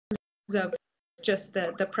of just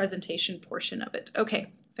the presentation portion of it.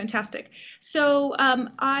 Okay, fantastic. So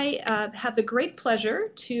I have the great pleasure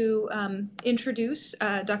to introduce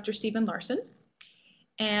Dr. Stephen Larson.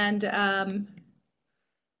 And,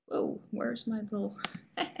 oh, where's my little,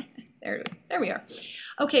 there we are.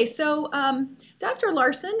 Okay, so Dr.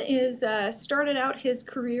 Larson is started out his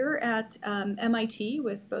career at MIT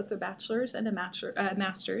with both a bachelor's and a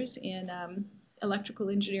master's in electrical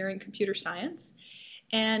engineering, computer science.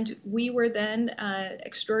 And we were then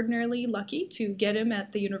extraordinarily lucky to get him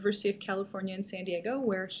at the University of California in San Diego,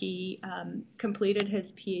 where he completed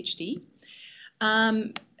his PhD.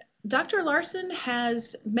 Dr. Larson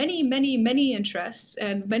has many, many, many interests,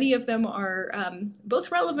 and many of them are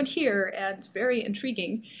both relevant here and very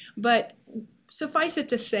intriguing. But suffice it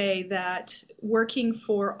to say that working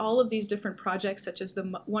for all of these different projects, such as the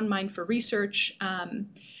One Mind for Research,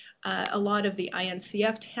 a lot of the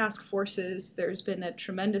INCF task forces, there's been a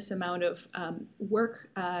tremendous amount of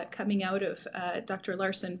work coming out of Dr.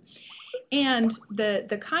 Larson. And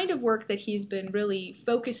the kind of work that he's been really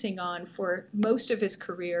focusing on for most of his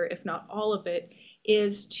career, if not all of it,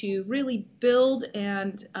 is to really build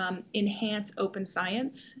and enhance open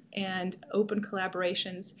science and open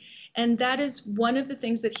collaborations. And that is one of the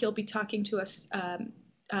things that he'll be talking to us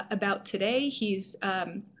about today. He is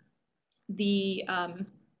the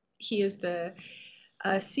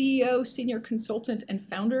CEO, senior consultant, and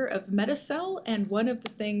founder of Metacell. And one of the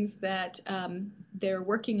things that they're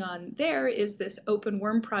working on there is this Open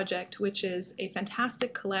Worm project, which is a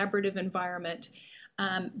fantastic collaborative environment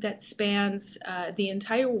that spans the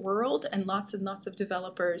entire world and lots of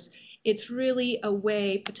developers. It's really a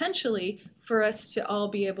way, potentially, for us to all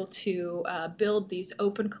be able to build these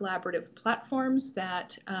open collaborative platforms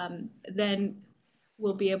that then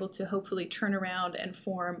we'll be able to hopefully turn around and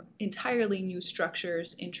form entirely new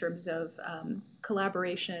structures in terms of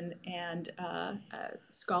collaboration and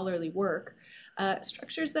scholarly work,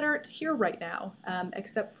 structures that aren't here right now,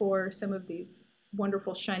 except for some of these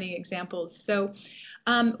wonderful shining examples. So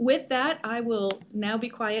with that, I will now be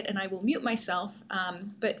quiet and I will mute myself,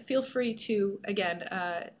 but feel free to, again,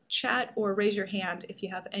 chat or raise your hand if you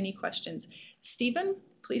have any questions. Stephen,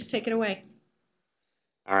 please take it away.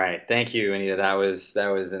 All right, thank you, Anita. That was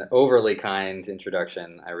an overly kind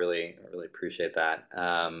introduction. I really appreciate that.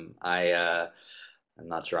 I'm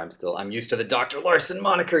not sure I'm used to the Dr. Larson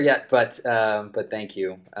moniker yet, but thank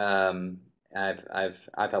you. I've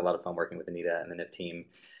had a lot of fun working with Anita and the NIF team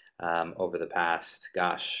over the past,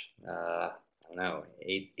 gosh, I don't know,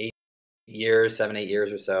 7, 8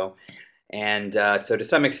 years or so. And so to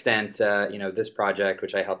some extent, this project,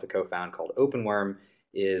 which I helped to co-found, called Open Worm,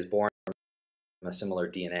 is born a similar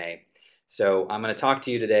DNA. So I'm going to talk to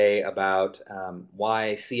you today about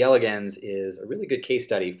why C. elegans is a really good case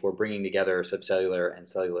study for bringing together subcellular and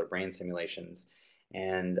cellular brain simulations,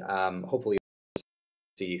 and hopefully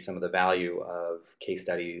see some of the value of case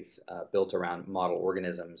studies built around model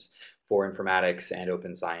organisms for informatics and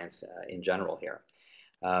open science in general here.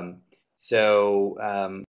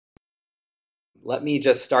 Let me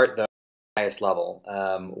just start the highest level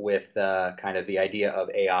with kind of the idea of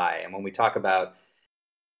AI. And when we talk about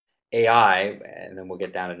AI, and then we'll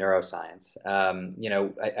get down to neuroscience,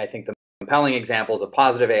 I think the compelling examples of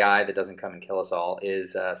positive AI that doesn't come and kill us all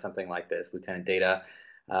is something like this, Lieutenant Data,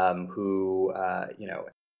 who, the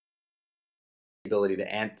ability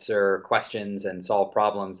to answer questions and solve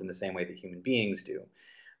problems in the same way that human beings do.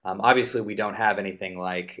 Obviously, we don't have anything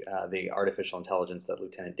like the artificial intelligence that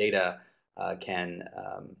Lieutenant Data can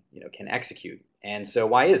execute. And so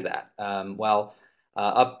why is that?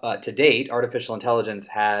 Up to date, artificial intelligence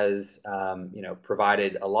has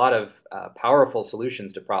provided a lot of powerful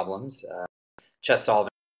solutions to problems. Chess solving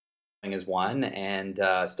is one, and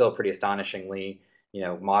still pretty astonishingly,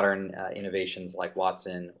 modern innovations like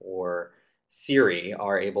Watson or Siri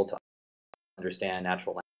are able to understand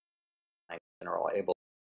natural language and are able to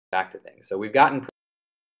back to things. So we've gotten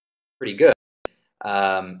pretty good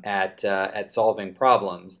at solving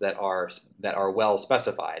problems that are well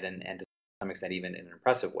specified and to some extent even in an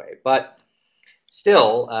impressive way. But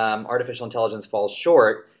still, artificial intelligence falls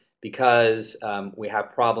short because we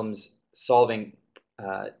have problems solving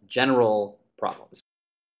general problems.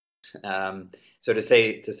 So to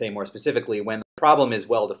say more specifically, when the problem is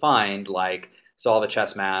well defined, like solve a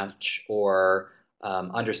chess match or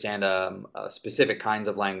understand specific kinds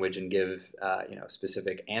of language and give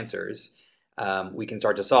specific answers, we can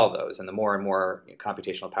start to solve those. And the more and more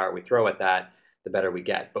computational power we throw at that, the better we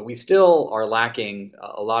get. But we still are lacking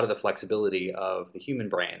a lot of the flexibility of the human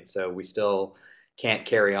brain. So we still can't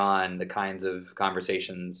carry on the kinds of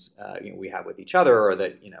conversations we have with each other, or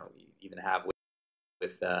that even have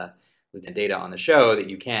data on the show that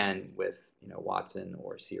you can with Watson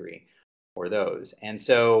or Siri or those. And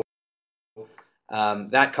so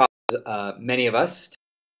that caused many of us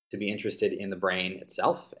to be interested in the brain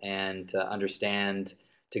itself and to understand,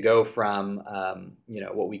 to go from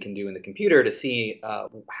what we can do in the computer to see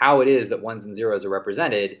how it is that ones and zeros are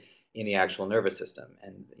represented in the actual nervous system.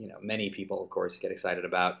 And many people, of course, get excited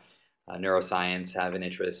about neuroscience, have an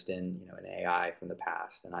interest in in AI from the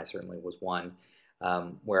past, and I certainly was one,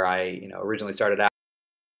 where I originally started out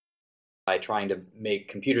by trying to make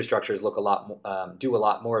computer structures look a lot, do a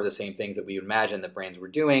lot more of the same things that we imagine that brains were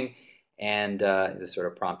doing. And this sort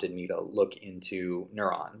of prompted me to look into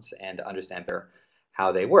neurons and to understand better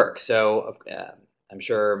how they work. So I'm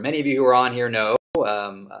sure many of you who are on here know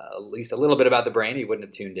at least a little bit about the brain. You wouldn't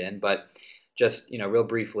have tuned in, but just real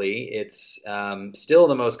briefly, it's still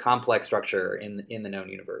the most complex structure in the known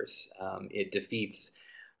universe. It defeats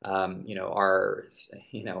our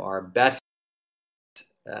best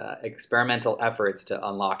experimental efforts to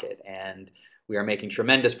unlock it, and we are making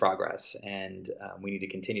tremendous progress, and we need to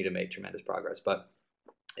continue to make tremendous progress. But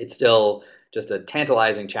it's still just a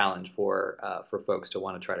tantalizing challenge for folks to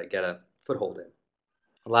want to try to get a foothold in. It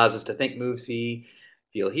allows us to think, move, see,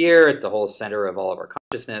 feel, hear. It's the whole center of all of our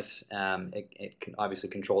consciousness. It obviously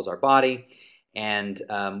controls our body, and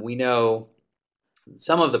we know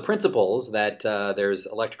some of the principles that there's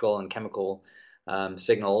electrical and chemical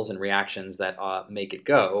signals and reactions that make it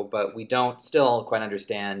go, but we don't still quite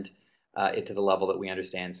understand it to the level that we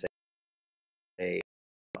understand, say,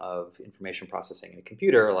 of information processing in a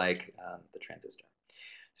computer, like the transistor.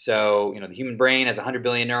 So, the human brain has 100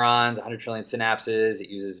 billion neurons, 100 trillion synapses.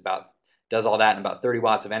 It does all that in about 30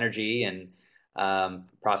 watts of energy, and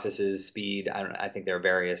processes speed. I don't know. I think there are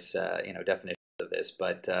various, definitions of this,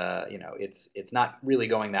 but it's not really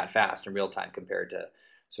going that fast in real time compared to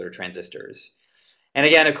sort of transistors. And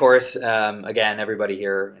again, of course, everybody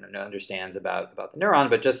here understands about the neuron,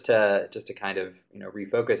 but just to kind of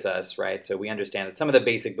refocus us, right? So we understand that some of the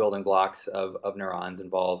basic building blocks of neurons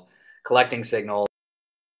involve collecting signals,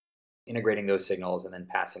 integrating those signals, and then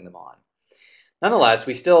passing them on. Nonetheless,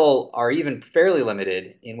 we still are even fairly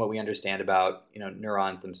limited in what we understand about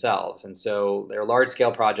neurons themselves, and so there are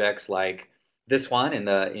large-scale projects like this one in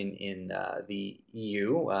the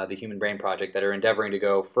EU, the Human Brain Project, that are endeavoring to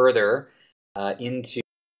go further into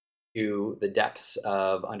the depths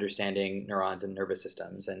of understanding neurons and nervous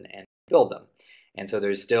systems and build them. And so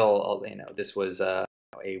there's still, this was a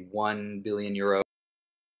 €1 billion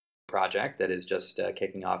project that is just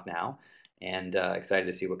kicking off now, and excited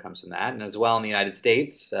to see what comes from that. And as well, in the United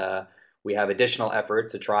States, we have additional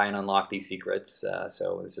efforts to try and unlock these secrets.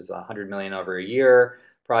 So this is a $100 million over a year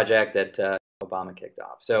project that Obama kicked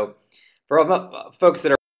off. So for folks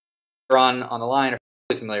that are on the line,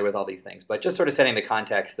 familiar with all these things, but just sort of setting the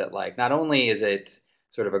context that, like, not only is it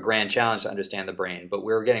sort of a grand challenge to understand the brain, but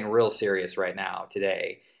we're getting real serious right now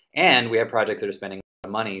today, and we have projects that are spending a lot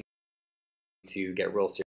of money to get real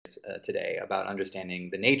serious today about understanding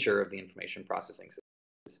the nature of the information processing systems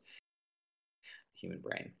of the human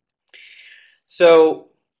brain. So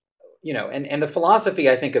and the philosophy,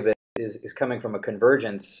 I think, of it is coming from a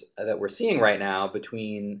convergence that we're seeing right now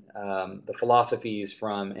between the philosophies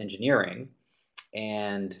from engineering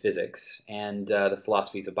and physics and the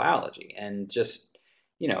philosophies of biology. And just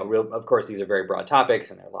of course, these are very broad topics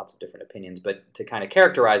and there are lots of different opinions, but to kind of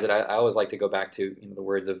characterize it, I always like to go back to the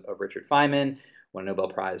words of Richard Feynman, won a Nobel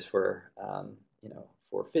Prize for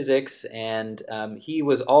physics, and he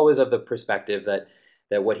was always of the perspective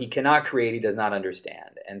that what he cannot create, he does not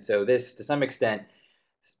understand. And so this, to some extent,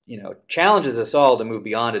 challenges us all to move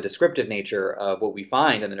beyond a descriptive nature of what we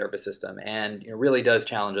find in the nervous system, and really does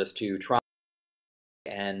challenge us to try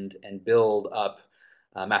and build up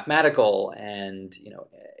mathematical and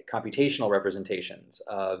computational representations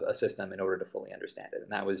of a system in order to fully understand it.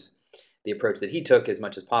 And that was the approach that he took as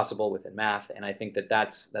much as possible within math. And I think that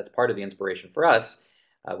that's part of the inspiration for us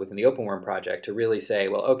within the Open Worm project, to really say,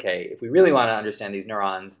 well, okay, if we really want to understand these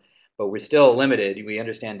neurons, but we're still limited, we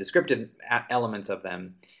understand descriptive elements of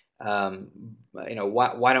them,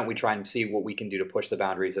 why don't we try and see what we can do to push the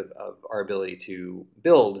boundaries of our ability to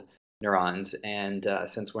build neurons? And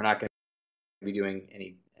since we're not going to be doing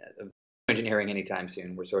any engineering anytime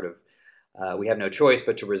soon, we're sort of we have no choice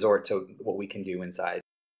but to resort to what we can do inside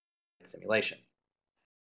simulation.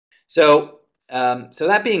 So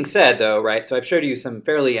that being said, though, right? So I've showed you some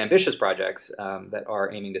fairly ambitious projects that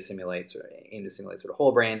are aiming to simulate sort of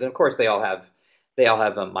whole brains, and of course they all have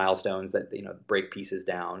milestones that break pieces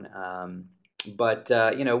down. But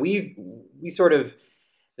we sort of,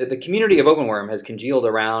 the community of OpenWorm has congealed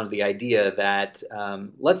around the idea that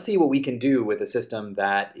let's see what we can do with a system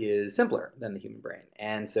that is simpler than the human brain.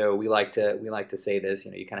 And so we like to say this,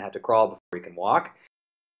 you kind of have to crawl before you can walk,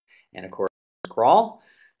 and of course crawl.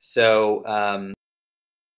 So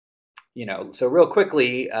so real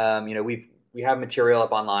quickly, we have material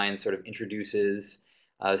up online, sort of introduces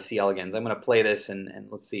C. elegans. I'm going to play this and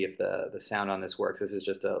let's see if the sound on this works. This is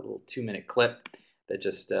just a little 2-minute clip that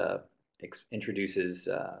just introduces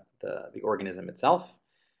the organism itself.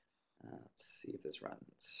 Let's see if this runs.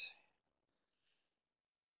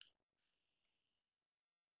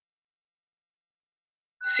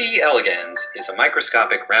 C. elegans is a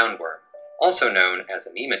microscopic roundworm, also known as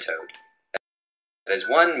a nematode, that is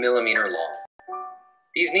 1 millimeter long.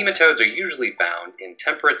 These nematodes are usually found in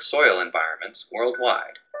temperate soil environments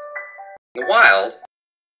worldwide. In the wild,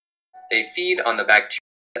 they feed on the bacteria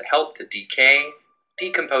that help to decay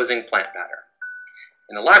decomposing plant matter.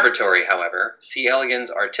 In the laboratory, however, C. elegans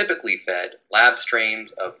are typically fed lab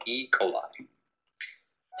strains of E. coli.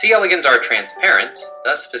 C. elegans are transparent,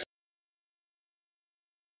 thus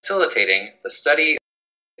facilitating the study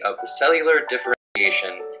of the cellular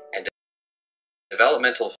differentiation and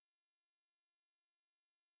developmental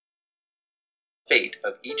fate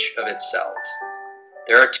of each of its cells.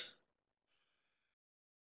 There are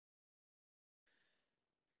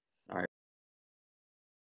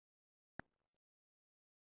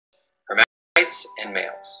hermaphrodites and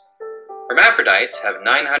males. Hermaphrodites have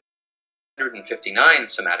 959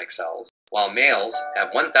 somatic cells, while males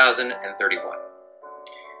have 1,031.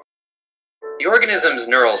 The organism's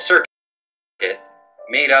neural circuit,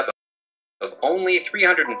 made up of only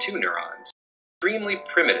 302 neurons, is extremely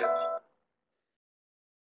primitive,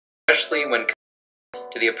 especially when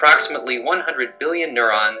compared to the approximately 100 billion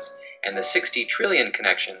neurons and the 60 trillion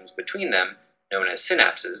connections between them, known as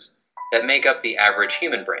synapses, that make up the average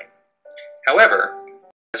human brain. However,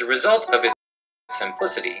 as a result of its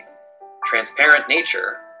simplicity, transparent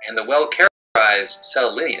nature, and the well-characterized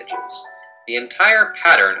cell lineages, the entire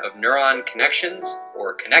pattern of neuron connections,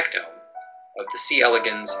 or connectome, of the C.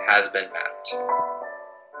 elegans has been mapped.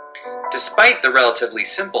 Despite the relatively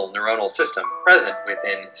simple neuronal system present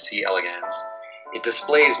within C. elegans, it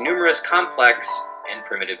displays numerous complex and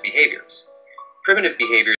primitive behaviors. Primitive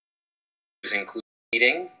behaviors include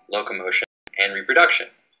eating, locomotion, and reproduction.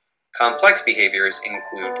 Complex behaviors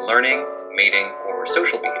include learning, mating, or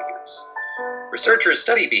social behaviors. Researchers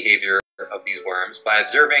study behavior of these worms by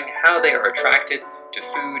observing how they are attracted to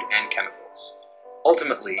food and chemicals.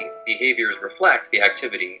 Ultimately, behaviors reflect the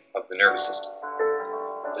activity of the nervous system.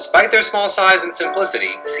 Despite their small size and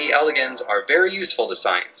simplicity, C. elegans are very useful to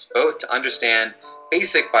science, both to understand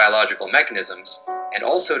basic biological mechanisms and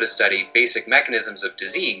also to study basic mechanisms of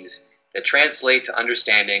disease that translate to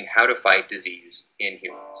understanding how to fight disease in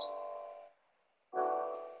humans.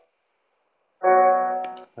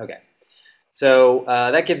 Okay, so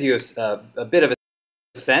that gives you a bit of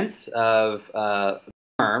a sense of the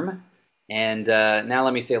worm, and now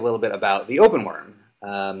let me say a little bit about the open worm.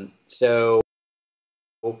 So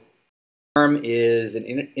worm is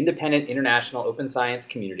an independent international open science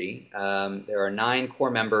community. There are 9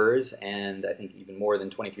 core members and I think even more than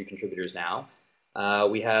 23 contributors now.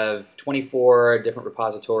 We have 24 different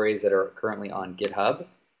repositories that are currently on GitHub,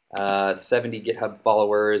 70 GitHub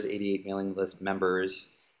followers, 88 mailing list members,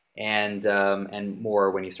 and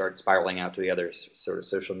more when you start spiraling out to the other sort of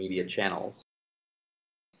social media channels.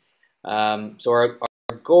 So our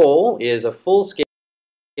goal is a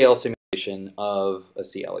full-scale simulation of a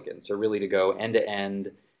C. elegans. So really to go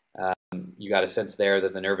end-to-end. You got a sense there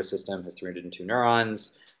that the nervous system has 302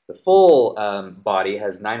 neurons. The full body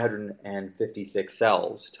has 956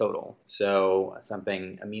 cells total. So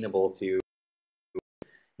something amenable to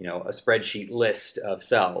a spreadsheet list of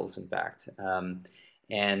cells, in fact.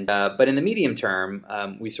 But in the medium term,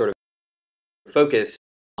 we sort of focus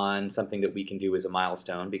on something that we can do as a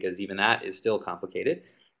milestone, because even that is still complicated.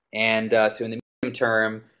 And so in the medium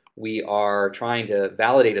term, we are trying to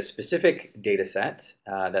validate a specific data set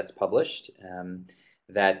that's published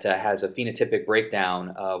that has a phenotypic breakdown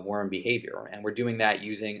of worm behavior. And we're doing that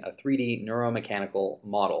using a 3D neuromechanical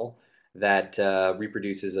model that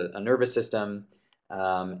reproduces a nervous system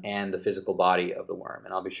and the physical body of the worm.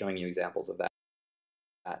 And I'll be showing you examples of that.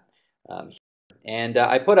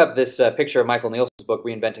 I put up this picture of Michael Nielsen's book,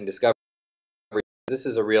 Reinventing Discovery. This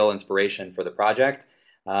is a real inspiration for the project.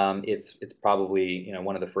 It's probably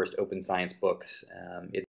one of the first open science books.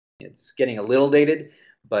 It's getting a little dated,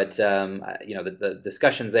 but the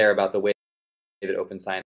discussions there about the way that open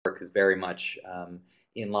science works is very much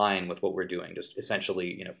in line with what we're doing. Just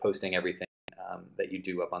essentially, posting everything that you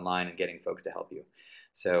do up online and getting folks to help you.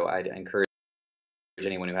 So I'd encourage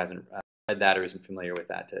anyone who hasn't read that or isn't familiar with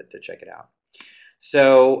that to check it out.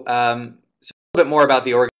 So, so a little bit more about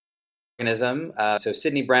the organism. So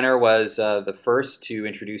Sidney Brenner was the first to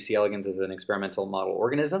introduce C. elegans as an experimental model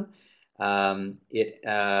organism. It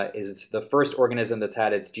is the first organism that's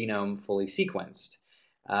had its genome fully sequenced.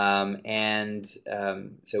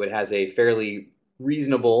 So it has a fairly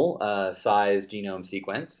reasonable size genome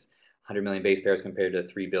sequence, 100 million base pairs compared to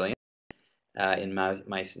 3 billion in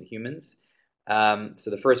mice and humans.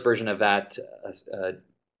 So the first version of that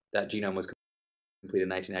genome was completed in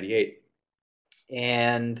 1998.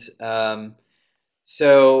 And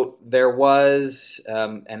so there was,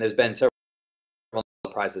 and there's been several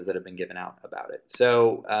prizes that have been given out about it.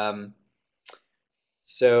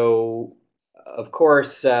 So of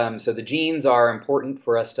course, so the genes are important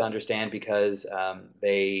for us to understand because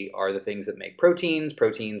they are the things that make proteins.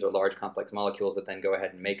 Proteins are large complex molecules that then go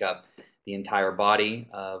ahead and make up the entire body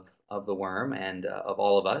of the worm and of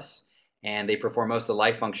all of us. And they perform most of the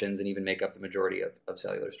life functions and even make up the majority of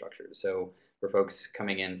cellular structures. So for folks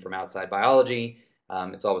coming in from outside biology,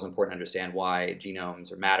 it's always important to understand why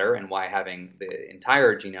genomes matter and why having the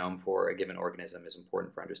entire genome for a given organism is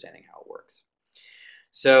important for understanding how it works.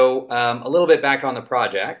 So a little bit back on the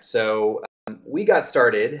project. So we got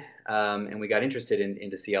started and we got interested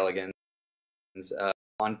into C. elegans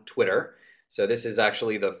on Twitter. So this is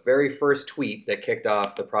actually the very first tweet that kicked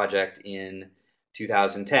off the project in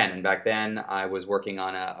 2010. And back then I was working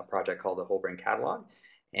on a project called the Whole Brain Catalog.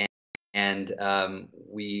 And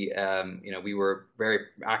we were very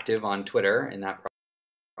active on Twitter in that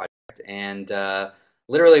project. And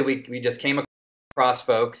literally we just came across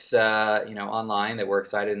folks, online that were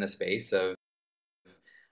excited in the space of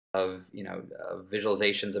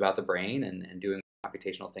visualizations about the brain and doing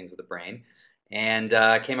computational things with the brain. And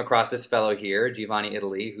came across this fellow here, Giovanni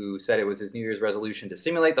Italy, who said it was his New Year's resolution to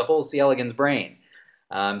simulate the whole C. elegans brain.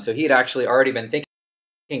 So he had actually already been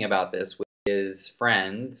thinking about this with his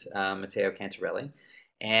friend, Matteo Cantarelli.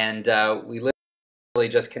 And we literally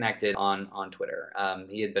just connected on Twitter.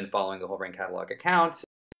 He had been following the Whole Brain Catalog account,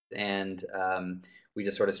 and we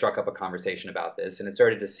just sort of struck up a conversation about this. And it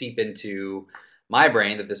started to seep into my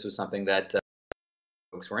brain that this was something that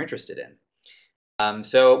folks were interested in.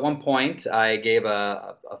 So at one point, I gave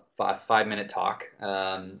a 5-minute talk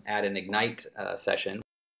at an Ignite session,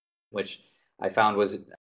 which I found was, I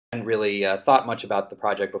hadn't really thought much about the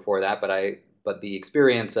project before that, but the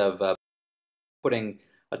experience of putting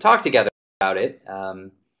a talk together about it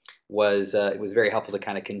was very helpful to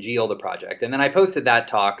kind of congeal the project. And then I posted that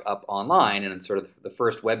talk up online, and sort of the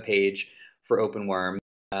first web page for OpenWorm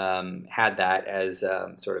had that as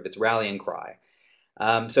sort of its rallying cry.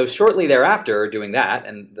 So shortly thereafter, doing that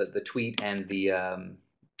and the tweet and the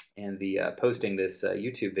posting this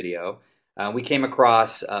YouTube video, we came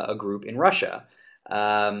across a group in Russia.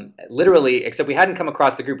 Literally, except we hadn't come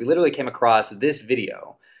across the group. We literally came across this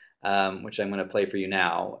video, which I'm going to play for you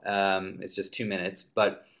now. It's just 2 minutes,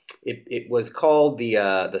 but it was called the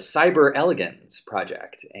Cyber Elegans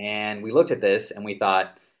project, and we looked at this and we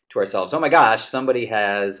thought to ourselves, "Oh my gosh, somebody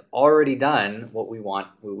has already done what we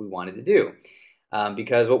wanted to do."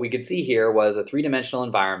 Because what we could see here was a 3-dimensional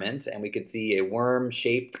environment, and we could see a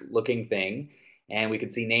worm-shaped looking thing, and we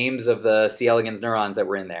could see names of the C. elegans neurons that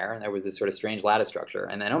were in there, and there was this sort of strange lattice structure.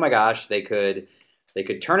 And then, oh my gosh, they could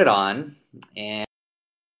turn it on,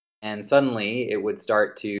 and suddenly it would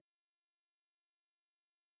start to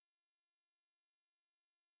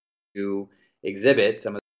exhibit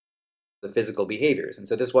some of the physical behaviors. And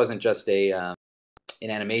so this wasn't just an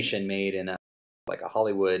animation made in like a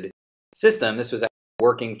Hollywood system. This was a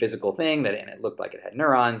working physical thing and it looked like it had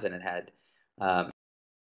neurons, and it had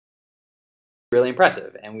really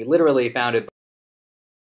impressive. And we literally found it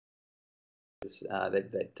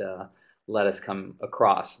that let us come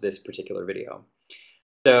across this particular video.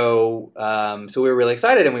 So so we were really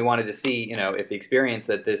excited, and we wanted to see if the experience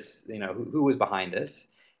that this who was behind this,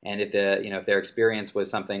 and if if their experience was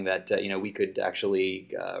something that we could actually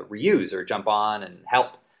reuse or jump on and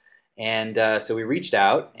help. And so we reached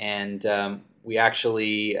out, and we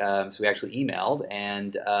actually emailed,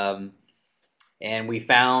 and we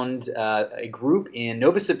found a group in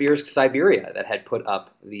Novosibirsk, Siberia, that had put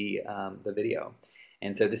up the video.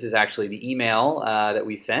 And so this is actually the email that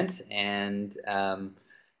we sent, and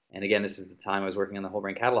again, this is the time I was working on the Whole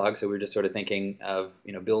Brain Catalog, so we were just sort of thinking of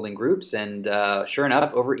building groups, and sure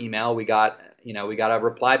enough, over email we got a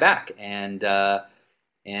reply back, and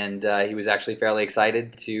he was actually fairly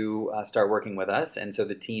excited to start working with us, and so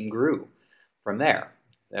the team grew from there.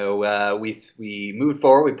 So we moved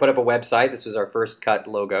forward. We put up a website. This was our first cut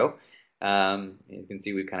logo, You can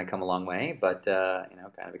see we've kind of come a long way, but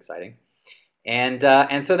kind of exciting. And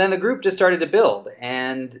so then the group just started to build,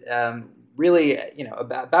 and really,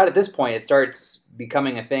 about at this point, it starts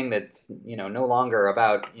becoming a thing that's no longer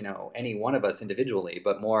about any one of us individually,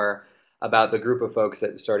 but more about the group of folks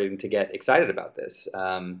that started to get excited about this.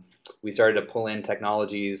 We started to pull in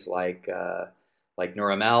technologies like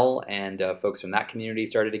NeuroML, and folks from that community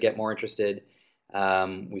started to get more interested.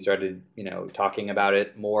 We started talking about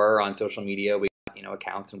it more on social media. We got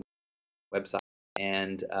accounts and websites,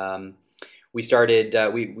 and we started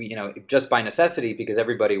we just by necessity, because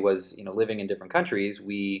everybody was living in different countries.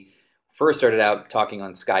 We first started out talking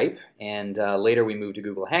on Skype, and later we moved to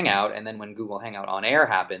Google Hangout. And then when Google Hangout On Air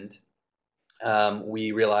happened,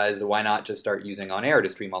 we realized, why not just start using On Air to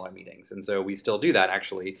stream all our meetings? And so we still do that,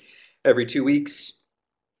 actually, every 2 weeks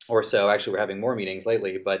or so. Actually, we're having more meetings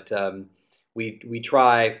lately, but we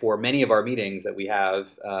try for many of our meetings that we have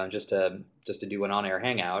just to do an on-air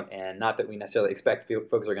hangout, and not that we necessarily expect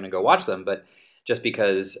folks are going to go watch them, but just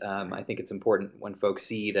because I think it's important when folks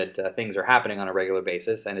see that things are happening on a regular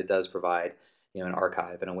basis, and it does provide an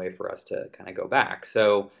archive and a way for us to kind of go back.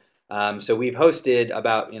 So we've hosted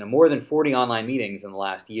about more than 40 online meetings in the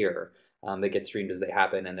last year that get streamed as they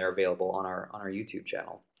happen, and they're available on our YouTube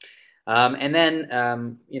channel. And then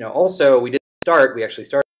also we actually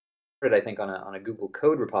started, I think, on a Google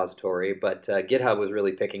Code repository, but GitHub was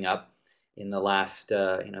really picking up in the last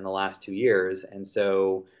 2 years, and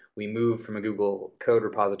so we moved from a Google Code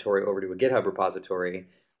repository over to a GitHub repository,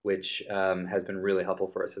 which has been really helpful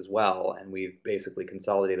for us as well. And we've basically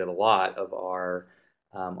consolidated a lot of our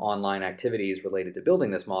online activities related to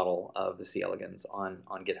building this model of the C. elegans on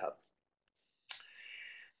GitHub.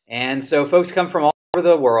 And so folks come from all over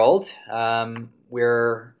the world.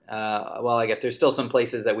 Well, I guess there's still some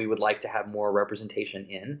places that we would like to have more representation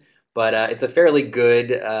in, but it's a fairly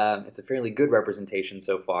good representation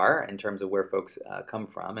so far in terms of where folks come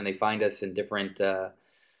from, and they find us in different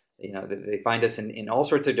they find us in all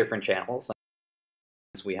sorts of different channels.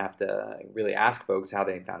 Sometimes we have to really ask folks how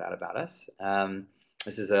they found out about us.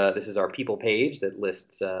 This is our people page that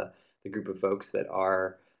lists the group of folks that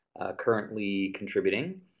are currently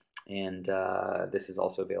contributing. And this is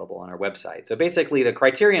also available on our website. So basically, the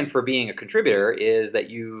criterion for being a contributor is that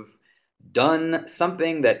you've done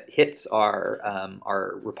something that hits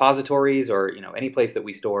our repositories, or any place that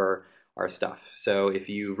we store our stuff. So if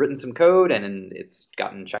you've written some code and it's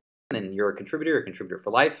gotten checked in, and you're a contributor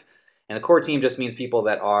for life. And the core team just means people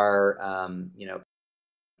that are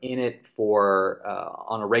in it for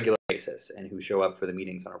on a regular basis, and who show up for the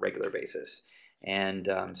meetings on a regular basis. And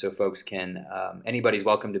so folks can, anybody's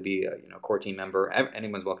welcome to be a core team member.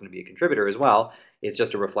 Anyone's welcome to be a contributor as well. It's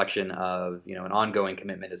just a reflection of an ongoing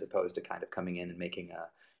commitment, as opposed to kind of coming in and making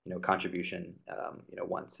a contribution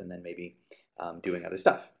once and then maybe doing other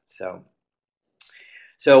stuff. So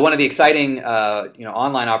one of the exciting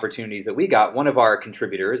online opportunities that we got, one of our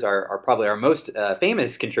contributors, probably our most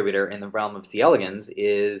famous contributor in the realm of C. elegans,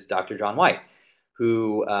 is Dr. John White,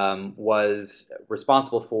 who was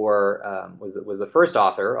responsible for, was the first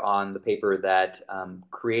author on the paper that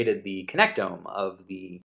created the connectome of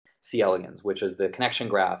the C. elegans, which is the connection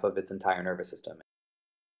graph of its entire nervous system.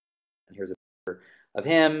 And here's a picture of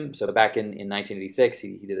him. So back in 1986,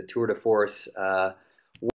 he did a tour de force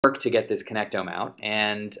work to get this connectome out.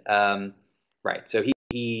 And so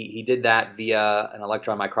he did that via an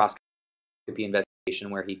electron microscopy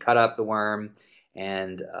investigation, where he cut up the worm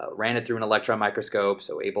and ran it through an electron microscope,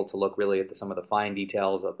 so able to look really at some of the fine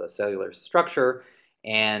details of the cellular structure,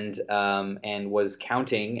 and was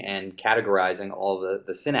counting and categorizing all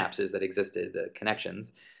the synapses that existed, the connections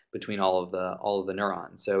between all of the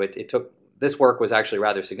neurons. So this work was actually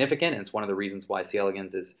rather significant, and it's one of the reasons why C.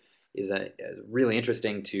 elegans is really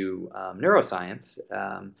interesting to neuroscience.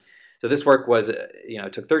 So this work was,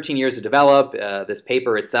 it took 13 years to develop. This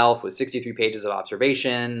paper itself was 63 pages of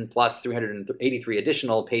observation, plus 383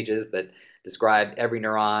 additional pages that described every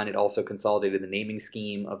neuron. It also consolidated the naming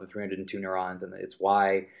scheme of the 302 neurons, and it's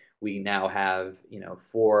why we now have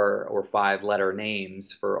 4 or 5 letter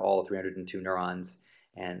names for all 302 neurons,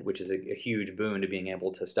 and which is a huge boon to being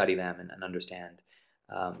able to study them and understand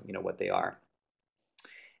what they are.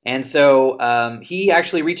 And so he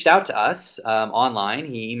actually reached out to us online.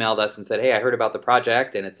 He emailed us and said, "Hey, I heard about the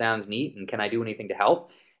project and it sounds neat, and can I do anything to help?"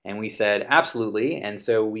 And we said, "Absolutely." And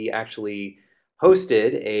so we actually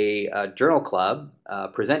hosted a journal club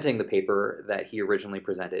presenting the paper that he originally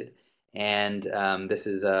presented. And this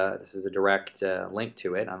is a direct link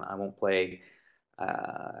to it. I won't play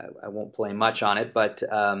I won't play much on it, but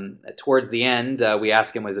towards the end, we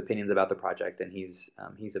asked him his opinions about the project, and he's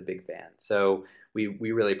a big fan. So we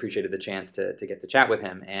really appreciated the chance to get to chat with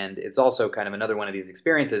him. And it's also kind of another one of these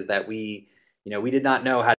experiences that we did not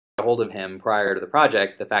know how to get a hold of him prior to the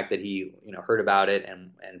project. The fact that he heard about it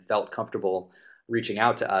and felt comfortable reaching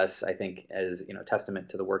out to us, I think, as testament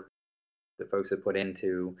to the work that folks have put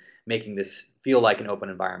into making this feel like an open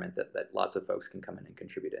environment that lots of folks can come in and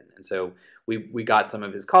contribute in. And so we got some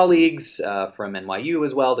of his colleagues from NYU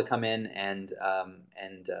as well to come in and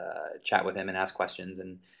chat with him and ask questions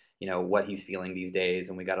and what he's feeling these days.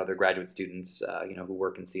 And we got other graduate students who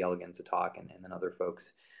work in C. elegans to talk, and then other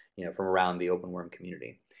folks from around the open worm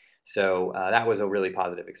community. So that was a really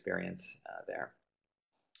positive experience there.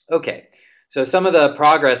 Okay. So some of the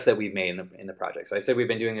progress that we've made in the project. So I said we've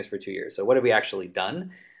been doing this for 2 years. So what have we actually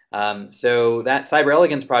done? So that Cyber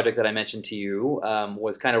Elegans project that I mentioned to you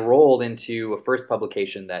was kind of rolled into a first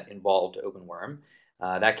publication that involved OpenWorm.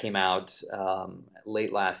 That came out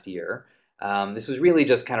late last year. This was really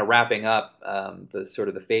just kind of wrapping up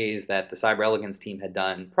the phase that the Cyber Elegans team had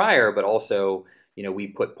done prior, but also we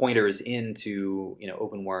put pointers into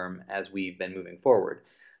OpenWorm as we've been moving forward.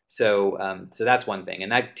 So that's one thing,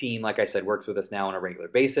 and that team, like I said, works with us now on a regular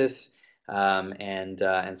basis, and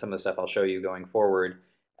some of the stuff I'll show you going forward,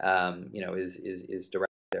 is directly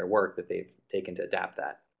their work that they've taken to adapt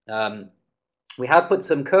that. We have put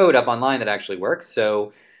some code up online that actually works.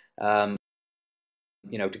 So, to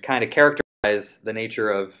kind of characterize the nature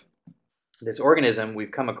of this organism,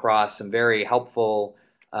 we've come across some very helpful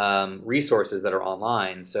resources that are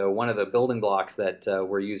online. So one of the building blocks that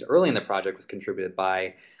were used early in the project was contributed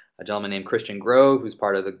by a gentleman named Christian Grove, who's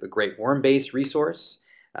part of the Great Worm Base resource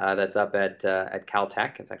that's up at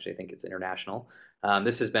Caltech. I think it's international.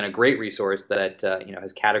 This has been a great resource that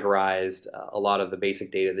has categorized a lot of the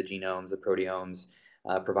basic data, the genomes, the proteomes,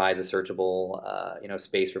 provides a searchable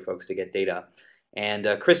space for folks to get data. And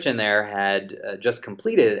Christian there had just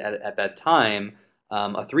completed at that time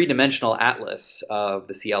a three-dimensional atlas of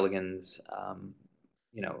the C. elegans,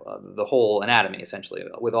 the whole anatomy essentially,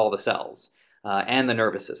 with all the cells and the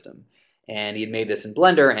nervous system. And he had made this in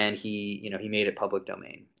Blender, and he made it public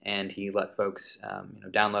domain, and he let folks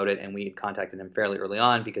download it. And we had contacted him fairly early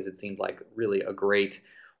on because it seemed like really a great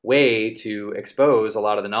way to expose a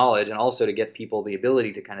lot of the knowledge, and also to get people the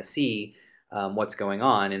ability to kind of see what's going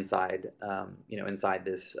on inside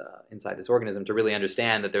this organism, to really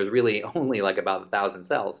understand that there's really only like about 1,000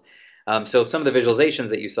 cells. So some of the visualizations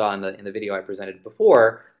that you saw in the video I presented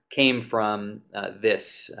before came from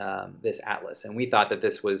this atlas, and we thought that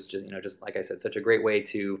this was just like I said, such a great way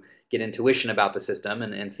to get intuition about the system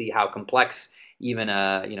and see how complex even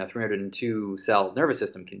a 302 cell nervous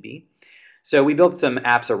system can be. So we built some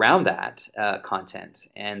apps around that content,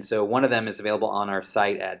 and so one of them is available on our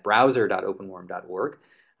site at browser.openworm.org,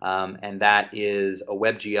 and that is a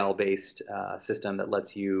WebGL-based system that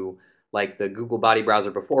lets you, like the Google body browser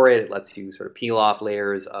before it, it lets you sort of peel off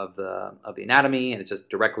layers of the anatomy, and it's just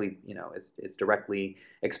directly, it's directly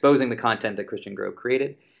exposing the content that Christian Grove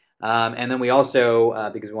created. And then we also,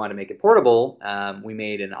 because we wanted to make it portable, we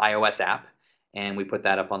made an iOS app, and we put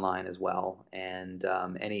that up online as well. And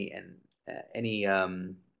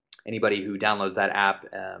anybody who downloads that app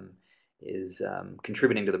is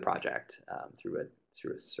contributing to the project through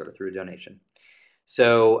a donation.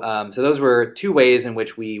 So those were two ways in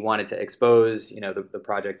which we wanted to expose the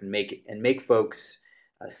project and make folks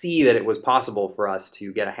see that it was possible for us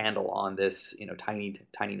to get a handle on this tiny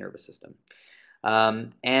nervous system.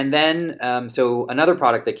 And then so another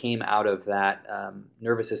product that came out of that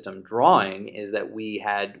nervous system drawing is that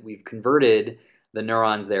we've converted the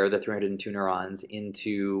neurons there, the 302 neurons,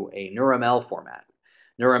 into a NeurML format.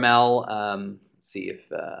 NeurML, see if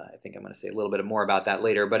I think I'm going to say a little bit more about that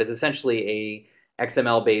later, but it's essentially a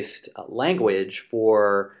XML-based language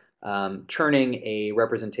for turning a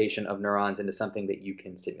representation of neurons into something that you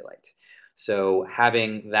can simulate. So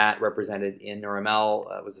having that represented in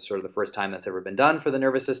NeurML was sort of the first time that's ever been done for the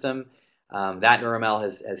nervous system. That NeurML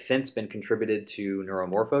has since been contributed to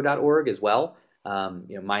neuromorpho.org as well.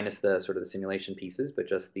 Minus the sort of the simulation pieces, but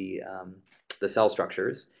just the cell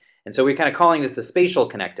structures. And so we're kind of calling this the spatial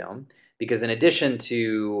connectome, because in addition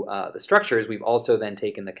to the structures, we've also then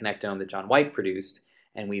taken the connectome that John White produced,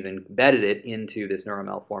 and we've embedded it into this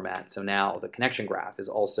NeurML format. So now the connection graph is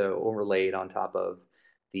also overlaid on top of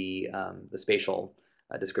the spatial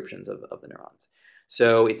descriptions of the neurons.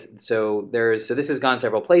 So this has gone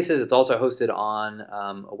several places. It's also hosted on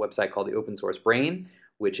a website called the Open Source Brain,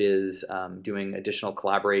 which is doing additional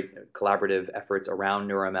collaborative efforts around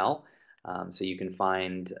NeurML. So you can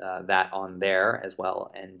find that on there as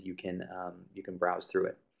well, and you can browse through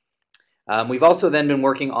it. We've also then been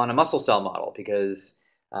working on a muscle cell model because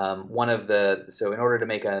so in order to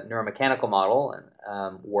make a neuromechanical model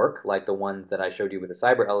work like the ones that I showed you with the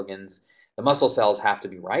cyber elegans, the muscle cells have to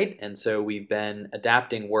be right. And so we've been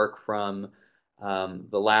adapting work from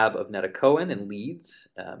the lab of Netta Cohen in Leeds,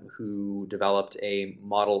 who developed a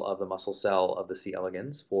model of the muscle cell of the C.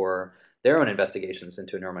 elegans for their own investigations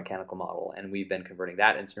into a neuromechanical model. And we've been converting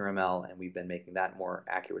that into NeuroML, and we've been making that more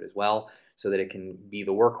accurate as well, so that it can be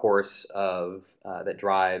the workhorse of that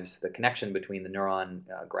drives the connection between the neuron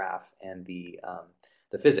graph and the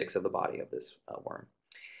physics of the body of this worm.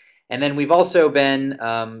 And then we've also been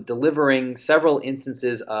delivering several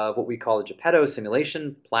instances of what we call the Geppetto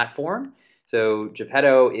simulation platform. So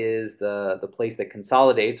Geppetto is the place that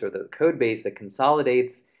consolidates, or the code base that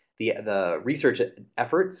consolidates the research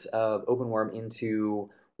efforts of OpenWorm into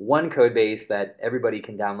one code base that everybody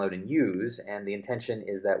can download and use. And the intention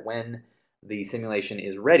is that when the simulation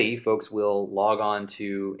is ready, folks will log on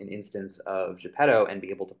to an instance of Geppetto and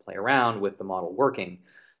be able to play around with the model working,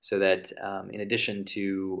 so that in addition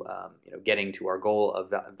to getting to our goal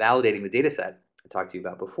of validating the data set I talked to you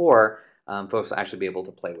about before, folks will actually be able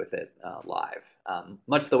to play with it live.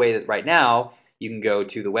 Much the way that right now you can go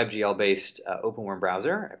to the WebGL-based OpenWorm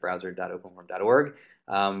browser at browser.openworm.org,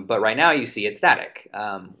 but right now you see it static.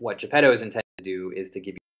 What Geppetto is intended to do is to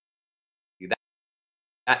give you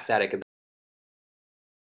that static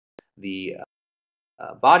the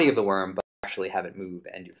body of the worm, but actually have it move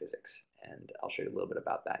and do physics. And I'll show you a little bit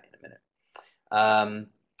about that in a minute.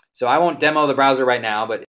 So I won't demo the browser right now,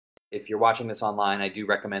 but if you're watching this online, I do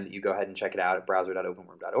recommend that you go ahead and check it out at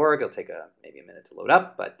browser.openworm.org. It'll take maybe a minute to load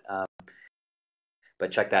up, but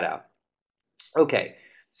check that out. Okay,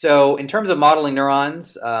 so in terms of modeling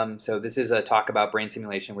neurons, so this is a talk about brain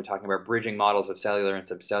simulation. We're talking about bridging models of cellular and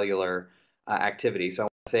subcellular activity. So I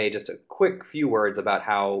want to say just a quick few words about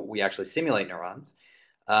how we actually simulate neurons.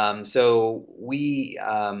 So we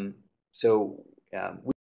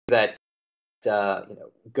that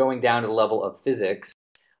going down to the level of physics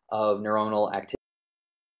of neuronal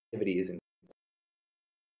activity is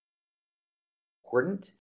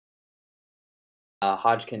important.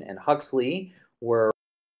 Hodgkin and Huxley were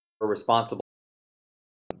responsible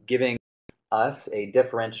for giving us a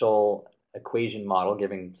differential equation model,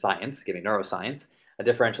 giving neuroscience, a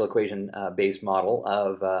differential equation based model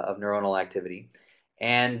of neuronal activity.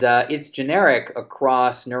 And it's generic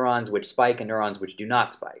across neurons which spike and neurons which do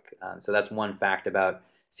not spike. So that's one fact about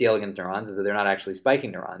C. elegans neurons, is that they're not actually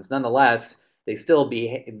spiking neurons. Nonetheless, they still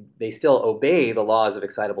obey the laws of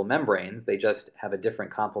excitable membranes. They just have a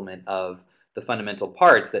different complement of the fundamental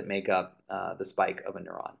parts that make up the spike of a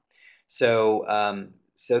neuron. So,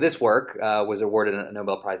 so this work was awarded a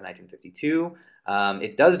Nobel Prize in 1952.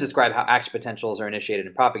 It does describe how action potentials are initiated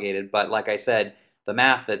and propagated, but like I said, the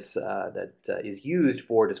math that is used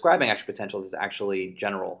for describing action potentials is actually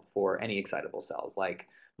general for any excitable cells, like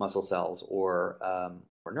muscle cells or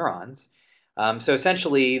neurons. So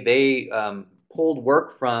essentially, they pulled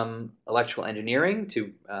work from electrical engineering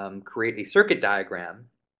to create a circuit diagram.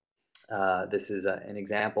 This is an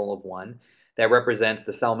example of one that represents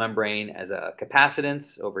the cell membrane as a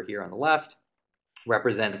capacitance over here on the left,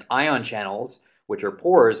 represents ion channels, which are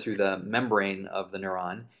pores through the membrane of the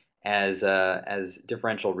neuron, as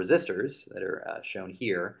differential resistors that are shown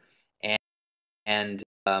here, and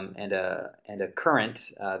a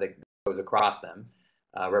current that goes across them,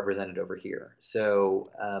 represented over here.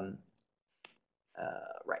 So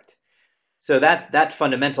right. So that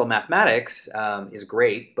fundamental mathematics is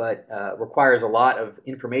great, but requires a lot of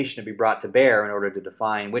information to be brought to bear in order to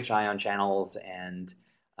define which ion channels and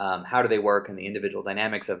how do they work and the individual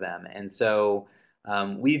dynamics of them. And so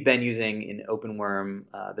we've been using in OpenWorm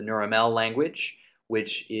the NeuroML language,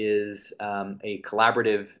 which is a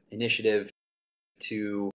collaborative initiative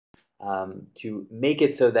to make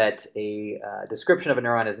it so that a description of a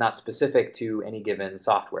neuron is not specific to any given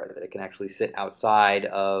software, that it can actually sit outside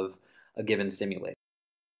of a given simulator.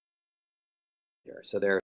 So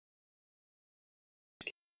there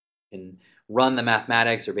can run the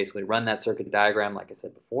mathematics, or basically run that circuit diagram, like I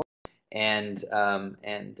said before. And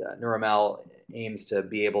NeuroML aims to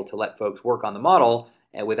be able to let folks work on the model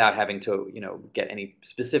without having to get any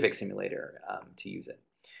specific simulator to use it.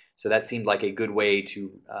 So that seemed like a good way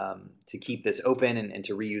to keep this open and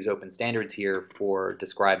to reuse open standards here for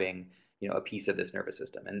describing a piece of this nervous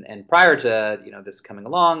system. And prior to this coming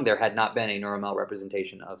along, there had not been a NeuroML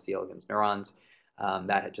representation of C. elegans neurons.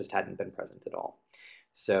 That just hadn't been present at all.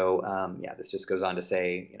 So yeah, this just goes on to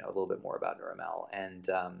say, a little bit more about NeuroMel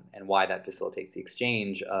and why that facilitates the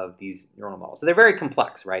exchange of these neuronal models. So they're very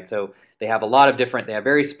complex, right? So they have a lot of different, they have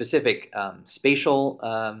very specific spatial,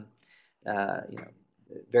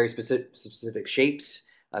 very specific shapes,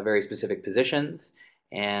 very specific positions.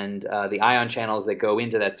 And the ion channels that go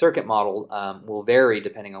into that circuit model will vary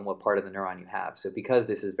depending on what part of the neuron you have. So because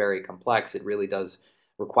this is very complex, it really does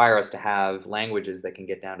require us to have languages that can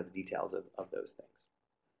get down to the details of those things.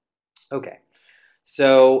 Okay,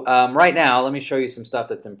 so right now, let me show you some stuff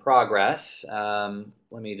that's in progress.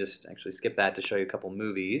 Let me just actually skip that to show you a couple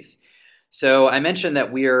movies. So I mentioned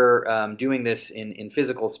that we're doing this in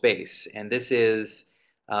physical space, and this is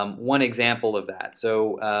one example of that.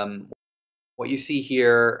 So what you see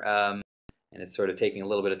here, and it's sort of taking a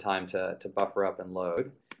little bit of time to buffer up and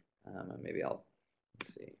load. Maybe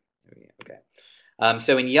let's see. Okay.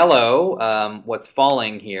 So in yellow, what's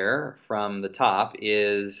falling here from the top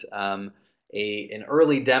is an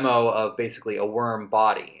early demo of basically a worm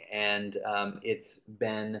body, and it's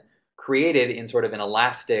been created in sort of an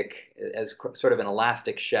elastic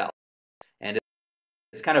shell, and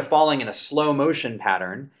it's kind of falling in a slow motion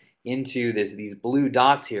pattern into these blue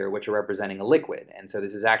dots here, which are representing a liquid. And so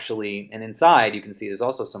this is actually, and inside you can see there's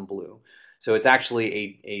also some blue. So it's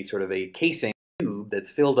actually a sort of a casing tube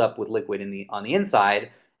that's filled up with liquid on the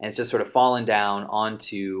inside, and it's just sort of fallen down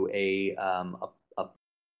onto a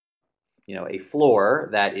floor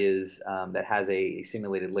that has a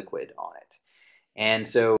simulated liquid on it. And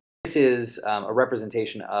so this is a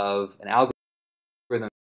representation of an algorithm we've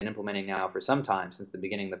been implementing now for some time, since the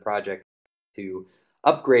beginning of the project, to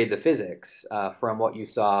upgrade the physics from what you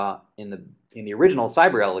saw in the original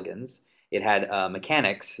cyber Elegans. It had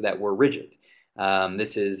mechanics that were rigid.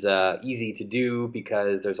 This is easy to do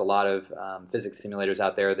because there's a lot of physics simulators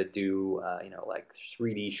out there that do like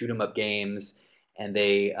 3D shoot 'em up games, and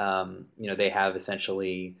they they have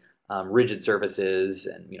essentially rigid surfaces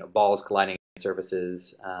and balls colliding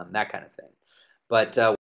surfaces, that kind of thing. But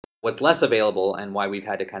what's less available, and why we've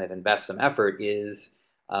had to kind of invest some effort, is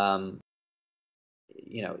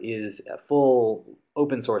full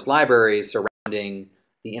open source libraries surrounding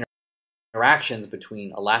the interactions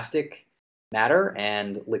between elastic matter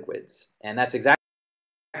and liquids. And that's exactly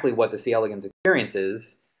what the C. elegans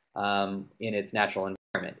experiences in its natural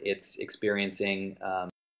environment. It's experiencing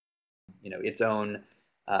its own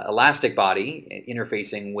elastic body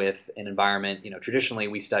interfacing with an environment. Traditionally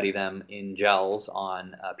we study them in gels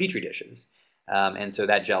on petri dishes. And so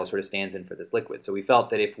that gel sort of stands in for this liquid. So we felt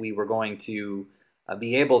that if we were going to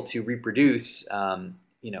be able to reproduce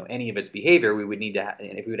any of its behavior, we would need to,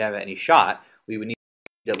 and if we would have any shot, we would need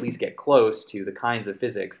to at least get close to the kinds of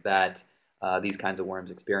physics that these kinds of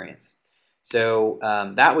worms experience. So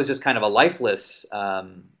that was just kind of a lifeless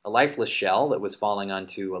shell that was falling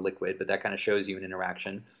onto a liquid, but that kind of shows you an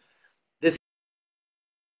interaction. This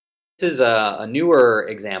is a newer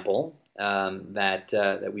example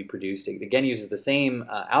that we produced. It again uses the same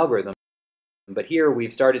algorithm, but here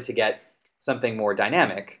we've started to get something more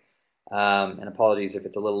dynamic. And apologies if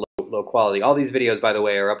it's a little low quality. All these videos, by the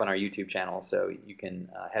way, are up on our YouTube channel, so you can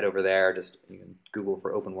head over there. You can Google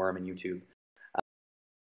for open worm in YouTube.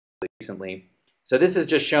 Recently. So this is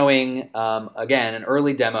just showing, again, an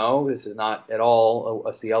early demo. This is not at all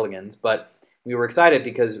a C. elegans, but we were excited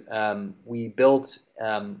because we built,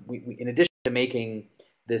 in addition to making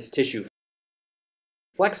this tissue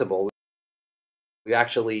flexible, we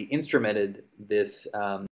actually instrumented this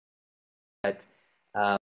that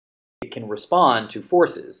it can respond to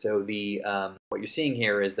forces. So what you're seeing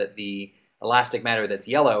here is that the elastic matter that's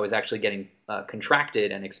yellow is actually getting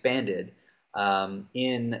contracted and expanded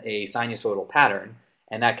in a sinusoidal pattern,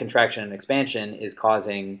 and that contraction and expansion is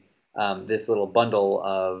causing this little bundle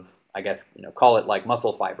of, I guess, call it like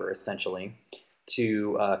muscle fiber essentially,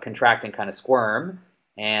 to contract and kind of squirm,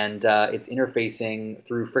 and it's interfacing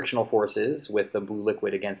through frictional forces with the blue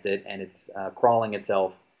liquid against it, and it's crawling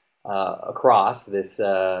itself across this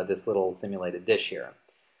little simulated dish here.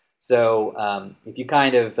 So if you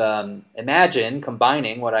kind of imagine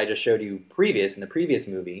combining what I just showed you in the previous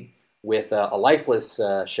movie with a lifeless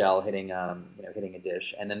shell hitting a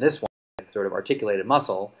dish, and then this one with sort of articulated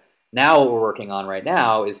muscle. Now what we're working on right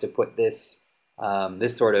now is to put this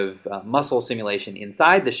sort of muscle simulation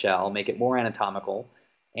inside the shell, make it more anatomical,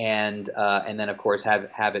 and then of course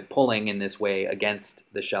have it pulling in this way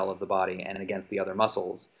against the shell of the body and against the other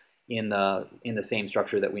muscles in the same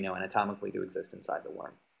structure that we know anatomically to exist inside the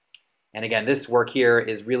worm. And again, this work here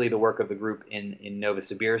is really the work of the group in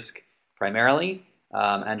Novosibirsk primarily.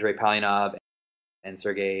 Andrei Palinov and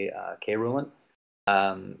Sergei Kayrulin.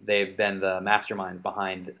 they've been the masterminds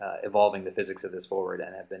behind evolving the physics of this forward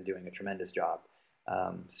and have been doing a tremendous job.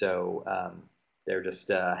 They're just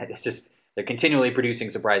they're continually producing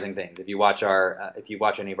surprising things. If you watch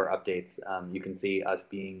any of our updates, you can see us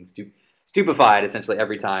being stupefied essentially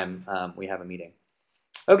every time we have a meeting.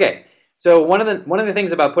 Okay, so one of the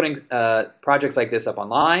things about putting projects like this up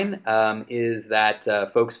online is that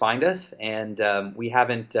folks find us, and we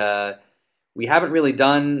haven't really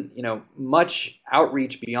done much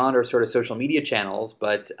outreach beyond our sort of social media channels.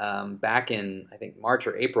 But back in, I think, March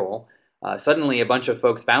or April, suddenly a bunch of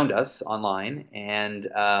folks found us online, and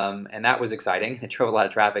that was exciting. It drove a lot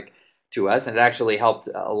of traffic to us, and it actually helped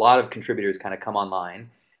a lot of contributors kind of come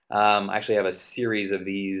online. I actually have a series of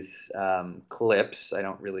these clips. I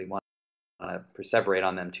don't really want to perseverate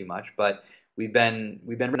on them too much, but we've been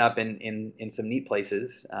written up in some neat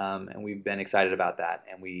places, and we've been excited about that.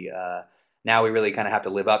 And now we really kind of have to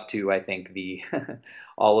live up to, I think, the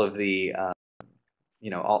all of the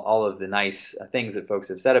all of the nice things that folks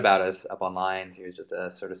have said about us up online. Here's just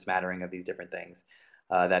a sort of smattering of these different things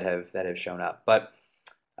that have shown up. But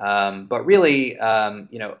really,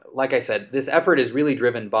 like I said, this effort is really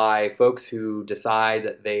driven by folks who decide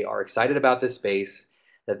that they are excited about this space,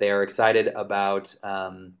 that they are excited about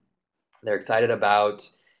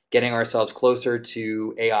getting ourselves closer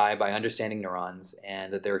to AI by understanding neurons,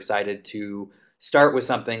 and that they're excited to start with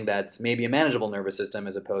something that's maybe a manageable nervous system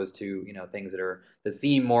as opposed to things that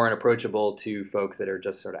seem more unapproachable to folks that are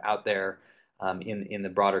just sort of out there in the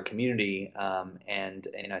broader community. And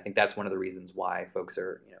I think that's one of the reasons why folks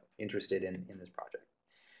are interested in this project.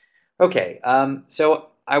 Okay, so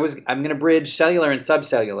I'm going to bridge cellular and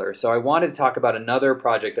subcellular. So I wanted to talk about another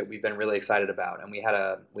project that we've been really excited about, and we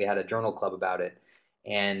had a journal club about it.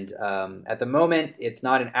 And at the moment, it's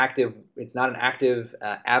not an active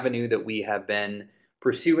avenue that we have been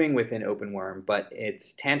pursuing within OpenWorm, but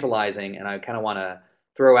it's tantalizing, and I kind of want to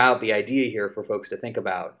throw out the idea here for folks to think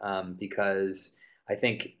about, because I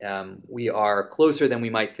think we are closer than we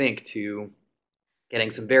might think to getting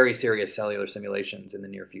some very serious cellular simulations in the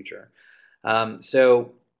near future. What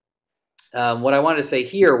I wanted to say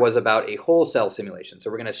here was about a whole cell simulation. So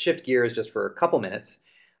we're going to shift gears just for a couple minutes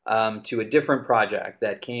to a different project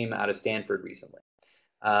that came out of Stanford recently.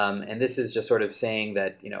 And this is just sort of saying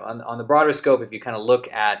that, on the broader scope, if you kind of look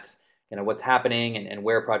at what's happening and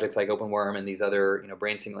where projects like OpenWorm and these other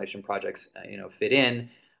brain simulation projects fit in,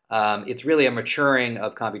 it's really a maturing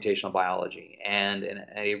of computational biology and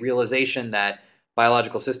a realization that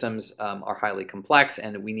biological systems are highly complex,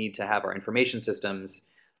 and we need to have our information systems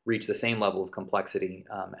reach the same level of complexity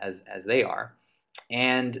as they are.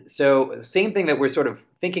 And so the same thing that we're sort of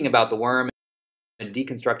thinking about the worm and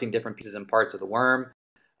deconstructing different pieces and parts of the worm,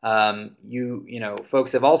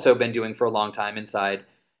 folks have also been doing for a long time inside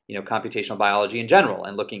computational biology in general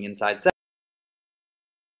and looking inside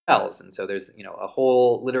cells. And so there's a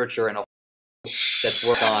whole literature and a that's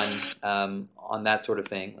worked on that sort of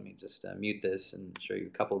thing. Let me just mute this and show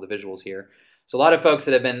you a couple of the visuals here. So a lot of folks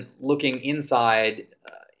that have been looking inside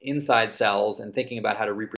cells and thinking about how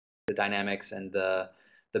to reproduce the dynamics and the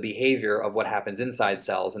behavior of what happens inside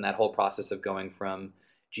cells, and that whole process of going from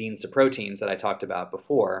genes to proteins that I talked about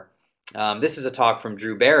before. This is a talk from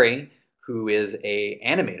Drew Barry, who is an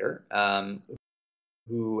animator,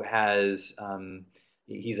 who has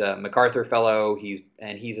he's a MacArthur Fellow. He's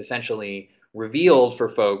essentially revealed for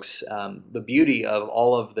folks the beauty of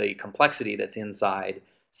all of the complexity that's inside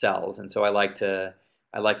cells. And so I like to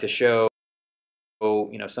show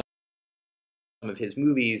some of his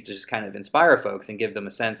movies to just kind of inspire folks and give them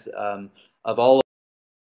a sense of all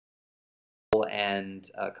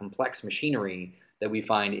and complex machinery that we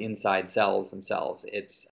find inside cells themselves.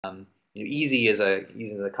 It's easy as a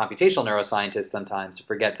computational neuroscientist sometimes to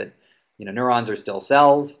forget that neurons are still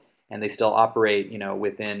cells, and they still operate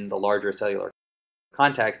within the larger cellular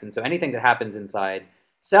context. And so anything that happens inside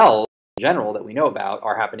cells in general that we know about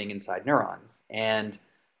are happening inside neurons. And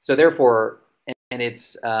so therefore, and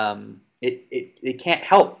it's it can't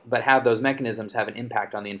help but have those mechanisms have an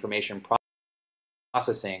impact on the information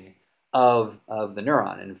processing of the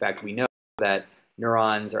neuron. And in fact, we know that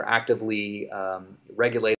neurons are actively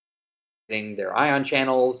regulating their ion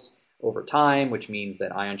channels over time, which means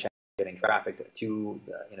that ion channels are getting trafficked to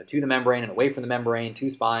the membrane and away from the membrane, to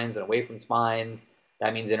spines and away from spines.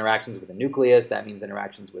 That means interactions with the nucleus. That means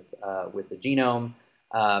interactions with the genome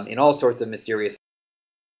in all sorts of mysterious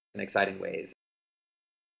and exciting ways.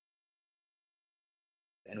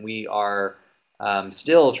 And we are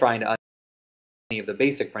still trying to understand many of the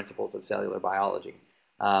basic principles of cellular biology.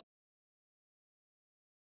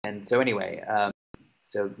 And so anyway,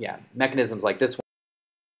 so yeah, mechanisms like this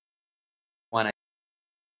one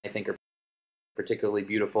I think are particularly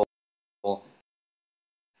beautiful,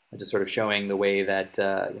 just sort of showing the way that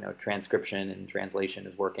transcription and translation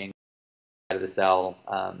is working out of the cell.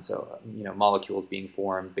 Molecules being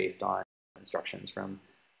formed based on instructions from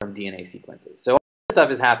DNA sequences. So all this stuff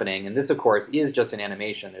is happening, and this, of course, is just an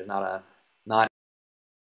animation. There's not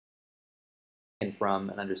from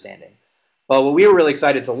an understanding. But what we were really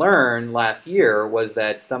excited to learn last year was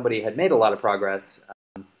that somebody had made a lot of progress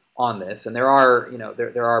on this, and there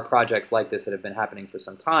are projects like this that have been happening for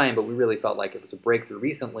some time, but we really felt like it was a breakthrough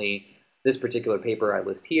recently. This particular paper I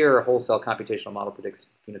list here, a whole cell computational model predicts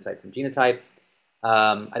phenotype from genotype.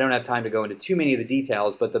 I don't have time to go into too many of the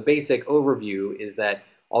details, but the basic overview is that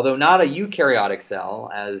although not a eukaryotic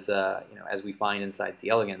cell, as we find inside C.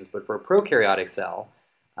 elegans, but for a prokaryotic cell,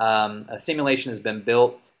 a simulation has been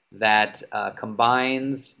built that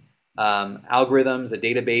combines algorithms, a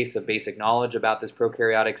database of basic knowledge about this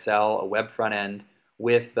prokaryotic cell, a web front end,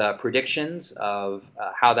 with predictions of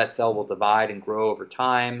how that cell will divide and grow over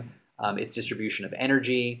time, its distribution of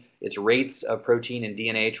energy, its rates of protein and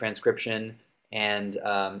DNA transcription, and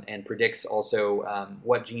predicts also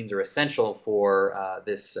what genes are essential for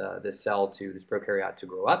this prokaryote to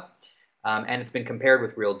grow up. And it's been compared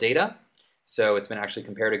with real data. So it's been actually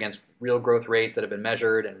compared against real growth rates that have been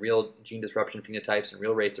measured and real gene disruption phenotypes and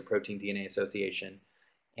real rates of protein DNA association.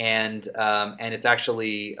 And it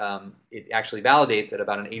actually validates at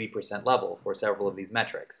about an 80% level for several of these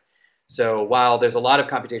metrics. So while there's a lot of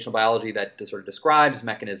computational biology that sort of describes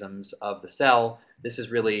mechanisms of the cell, this is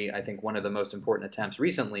really, I think, one of the most important attempts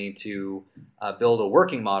recently to build a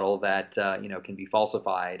working model that can be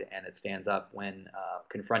falsified and it stands up when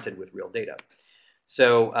confronted with real data.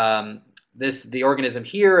 So the organism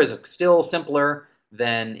here is still simpler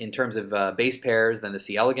than in terms of base pairs than the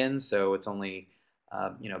C. elegans. So it's only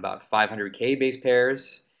about 500K base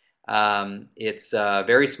pairs. It's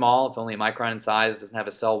very small. It's only a micron in size. It doesn't have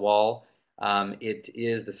a cell wall. It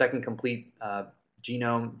is the second complete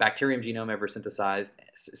bacterium genome ever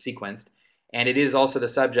sequenced. And it is also the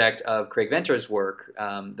subject of Craig Venter's work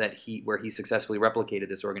where he successfully replicated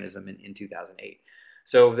this organism in 2008.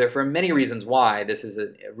 So there are many reasons why this is a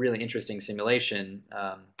really interesting simulation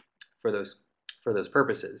for those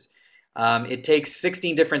purposes. It takes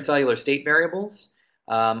 16 different cellular state variables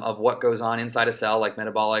of what goes on inside a cell, like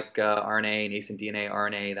metabolic RNA, nascent DNA,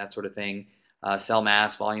 RNA, that sort of thing, cell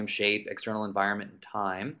mass, volume, shape, external environment, and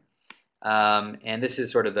time. And this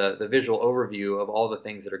is sort of the visual overview of all the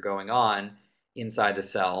things that are going on inside the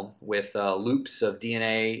cell with loops of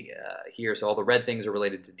DNA here. So all the red things are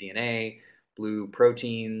related to DNA, blue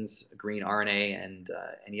proteins, green RNA, and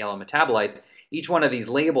yellow metabolites. Each one of these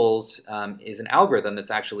labels is an algorithm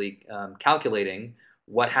that's actually calculating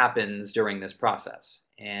what happens during this process.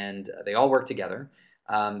 And they all work together.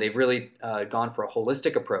 They've really gone for a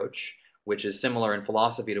holistic approach, which is similar in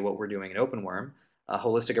philosophy to what we're doing in OpenWorm, a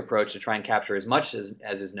holistic approach to try and capture as much as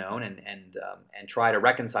is known and try to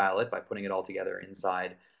reconcile it by putting it all together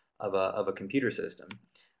inside of a computer system.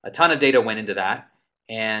 A ton of data went into that.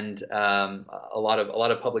 And a lot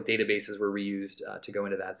of public databases were reused to go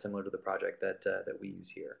into that, similar to the project that we use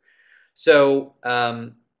here. So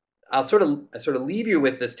I'll sort of leave you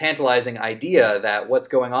with this tantalizing idea that what's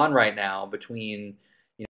going on right now between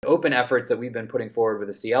open efforts that we've been putting forward with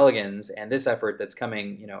the C. elegans and this effort that's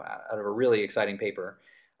coming out of a really exciting paper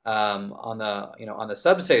on the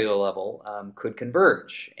subcellular level could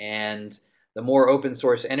converge. And the more open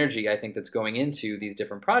source energy I think that's going into these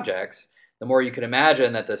different projects, the more you can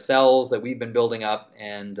imagine that the cells that we've been building up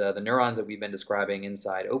and the neurons that we've been describing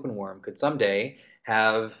inside OpenWorm could someday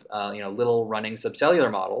have little running subcellular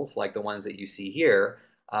models like the ones that you see here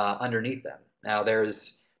underneath them. Now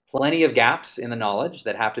there's plenty of gaps in the knowledge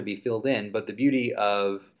that have to be filled in, but the beauty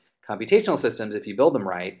of computational systems, if you build them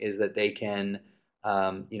right, is that they can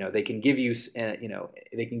give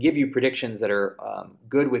you predictions that are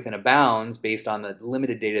good within a bounds based on the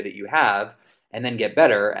limited data that you have, and then get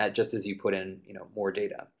better at just as you put in more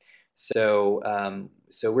data. So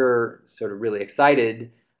we're sort of really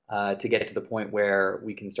excited to get to the point where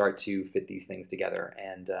we can start to fit these things together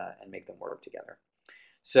and make them work together.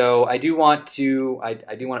 So I do want to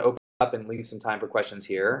open up and leave some time for questions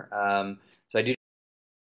here. So I do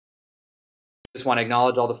just want to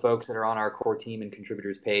acknowledge all the folks that are on our core team and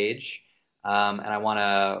contributors page, and I want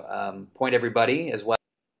to point everybody as well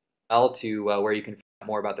to where you can find out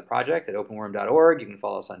more about the project at openworm.org. You can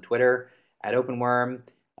follow us on Twitter at openworm.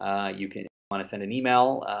 If you want to send an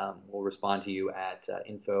email, we'll respond to you at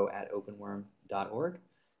info@openworm.org.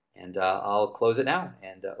 And I'll close it now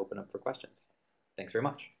and open up for questions. Thanks very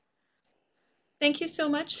much. Thank you so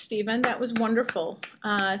much, Stephen. That was wonderful.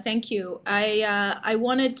 Thank you. I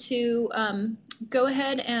wanted to go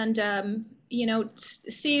ahead and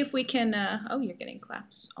see if we can. Oh, you're getting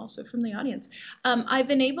claps also from the audience. I've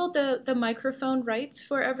enabled the microphone rights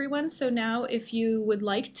for everyone. So now, if you would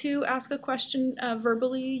like to ask a question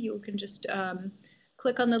verbally, you can just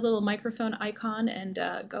click on the little microphone icon and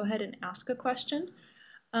go ahead and ask a question.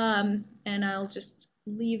 And I'll just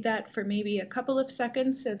leave that for maybe a couple of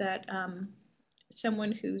seconds so that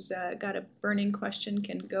someone who's got a burning question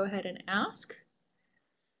can go ahead and ask.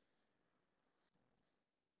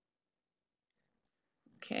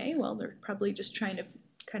 Okay, well, they're probably just trying to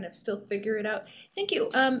kind of still figure it out. Thank you.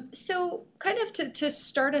 So kind of to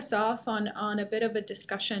start us off on a bit of a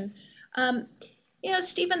discussion,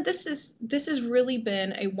 Stephen, this has really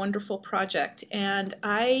been a wonderful project, and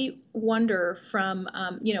I wonder from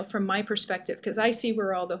from my perspective, because I see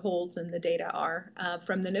where all the holes in the data are.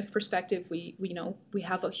 From the NIF perspective, we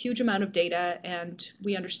have a huge amount of data, and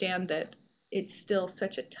we understand that it's still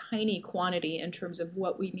such a tiny quantity in terms of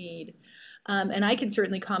what we need. And I can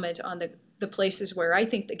certainly comment on the places where I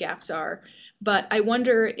think the gaps are. But I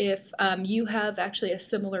wonder if you have actually a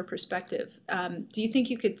similar perspective. Do you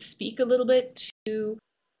think you could speak a little bit to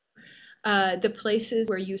the places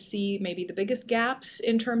where you see maybe the biggest gaps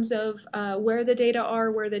in terms of where the data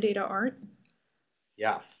are, where the data aren't?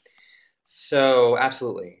 Yeah, so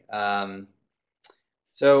absolutely.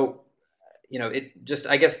 So,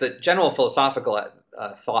 I guess the general philosophical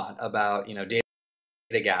thought about,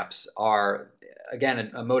 data gaps are,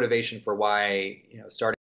 again, a motivation for why,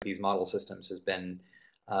 starting these model systems has been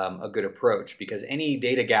a good approach, because any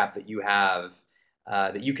data gap that you have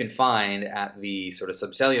that you can find at the sort of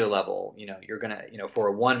subcellular level, you're going to,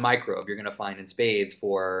 for one microbe, you're going to find in spades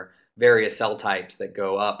for various cell types that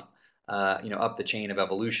go up, up the chain of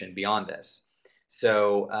evolution beyond this.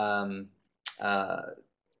 So,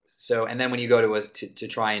 and then when you go to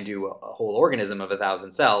try and do a whole organism of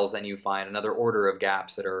 1,000 cells, then you find another order of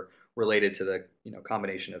gaps that are related to the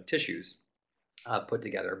combination of tissues put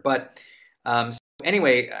together. But so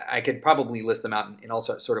anyway, I could probably list them out in all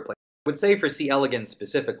sort of places. I would say for C. elegans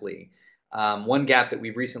specifically, one gap that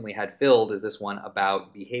we've recently had filled is this one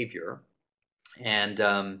about behavior.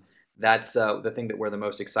 And that's the thing that we're the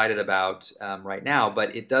most excited about right now.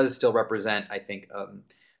 But it does still represent, I think,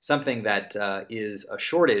 something that is a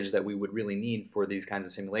shortage that we would really need for these kinds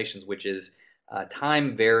of simulations, which is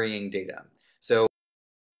time-varying data. So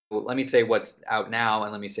let me say what's out now,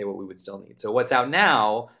 and let me say what we would still need. So what's out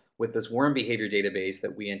now with this worm behavior database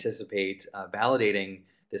that we anticipate validating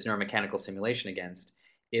this neuromechanical simulation against,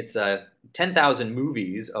 it's 10,000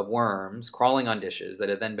 movies of worms crawling on dishes that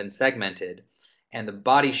have then been segmented, and the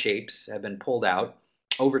body shapes have been pulled out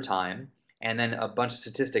over time, and then a bunch of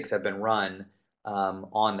statistics have been run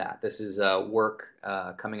on that. This is work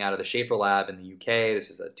coming out of the Schaefer lab in the UK. This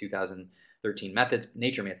is a 2013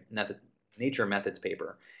 Nature Methods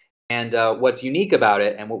paper. And what's unique about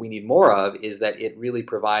it, and what we need more of, is that it really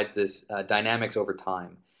provides this dynamics over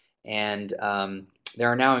time. And there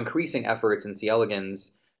are now increasing efforts in C.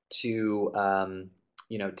 elegans to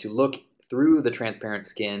look through the transparent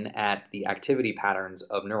skin at the activity patterns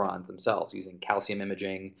of neurons themselves using calcium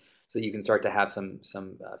imaging, so that you can start to have some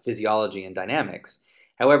physiology and dynamics.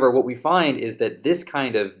 However, what we find is that this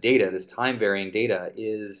kind of data, this time-varying data,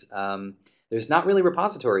 is there's not really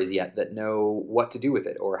repositories yet that know what to do with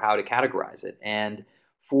it or how to categorize it. And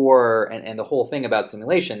the whole thing about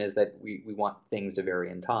simulation is that we want things to vary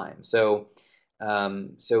in time. So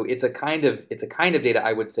it's a kind of data,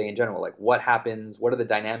 I would say, in general, like what happens, what are the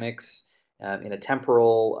dynamics in a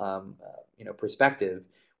temporal perspective.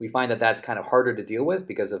 We find that that's kind of harder to deal with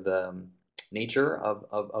because of the nature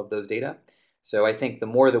of those data. So I think the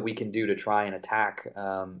more that we can do to try and attack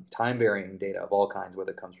time-varying data of all kinds, whether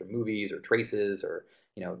it comes from movies or traces, or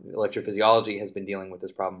electrophysiology has been dealing with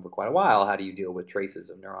this problem for quite a while. How do you deal with traces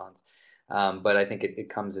of neurons? But I think it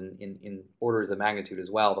comes in orders of magnitude as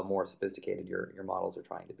well, the more sophisticated your models are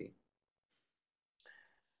trying to be.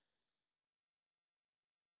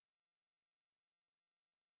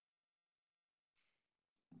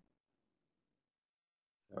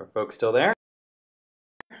 Are folks still there?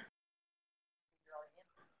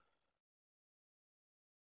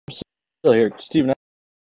 Still here, Stephen. I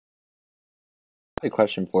have a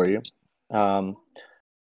question for you. I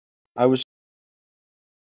was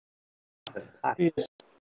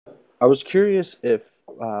curious if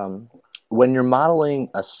when you're modeling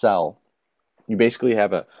a cell, you basically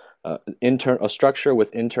have a structure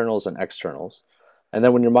with internals and externals, and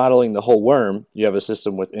then when you're modeling the whole worm, you have a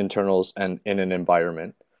system with internals and in an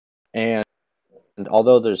environment. And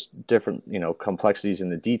although there's different, complexities in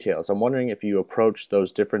the details, I'm wondering if you approach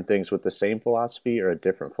those different things with the same philosophy or a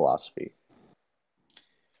different philosophy.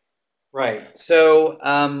 Right. So,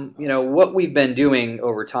 what we've been doing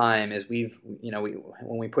over time is when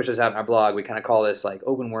we push this out in our blog, we kind of call this like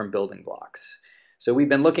open worm building blocks. So we've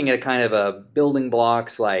been looking at kind of a building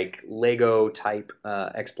blocks like Lego type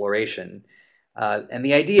exploration. And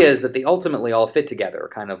the idea is that they ultimately all fit together,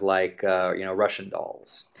 kind of like, Russian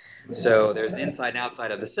dolls. So there's an inside and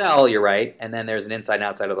outside of the cell, you're right, and then there's an inside and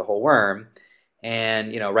outside of the whole worm.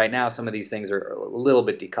 And right now some of these things are a little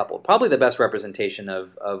bit decoupled. Probably the best representation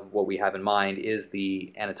of what we have in mind is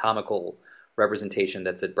the anatomical representation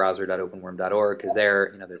that's at browser.openworm.org, because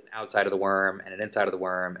there's an outside of the worm and an inside of the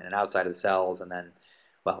worm and an outside of the cells, and then,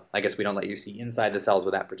 well, I guess we don't let you see inside the cells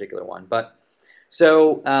with that particular one. But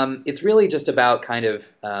so it's really just about kind of,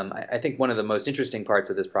 I think one of the most interesting parts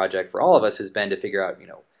of this project for all of us has been to figure out,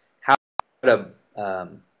 how to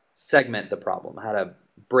segment the problem, how to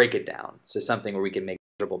break it down to something where we can make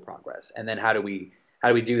measurable progress, and then how do we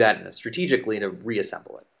do that strategically to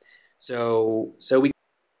reassemble it. So we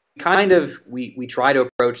kind of we try to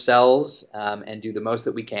approach cells and do the most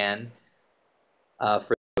that we can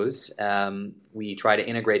for those. We try to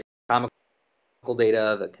integrate the anatomical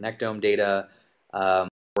data, the connectome data,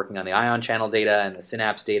 working on the ion channel data and the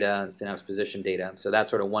synapse data and synapse position data. So that's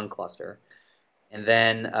sort of one cluster. And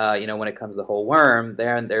then when it comes to the whole worm,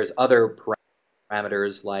 there's other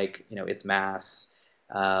parameters like its mass,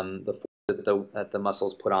 the force that the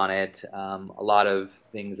muscles put on it, a lot of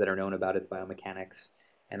things that are known about its biomechanics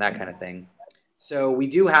and that kind of thing. So we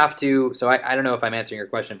do have to. So I don't know if I'm answering your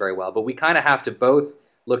question very well, but we kind of have to both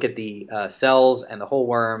look at the cells and the whole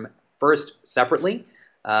worm first separately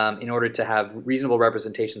in order to have reasonable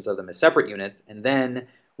representations of them as separate units, and then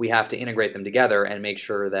we have to integrate them together and make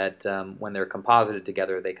sure that when they're composited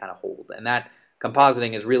together, they kind of hold. And that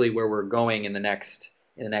compositing is really where we're going in the next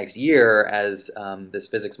year as this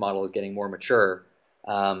physics model is getting more mature,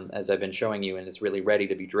 as I've been showing you, and it's really ready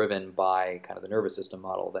to be driven by kind of the nervous system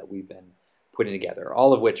model that we've been putting together,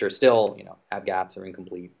 all of which are still, have gaps or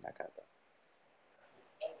incomplete, that kind of thing.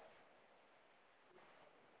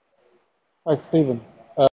 Hi, Stephen.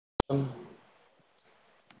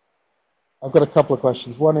 I've got a couple of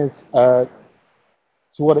questions. One is, to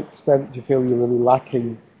what extent do you feel you're really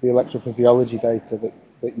lacking the electrophysiology data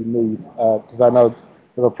that you need? Because I know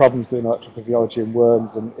there are problems doing electrophysiology in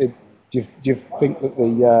worms, and do you think that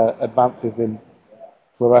the advances in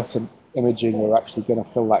fluorescent imaging are actually going to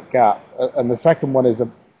fill that gap? And the second one is a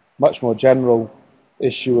much more general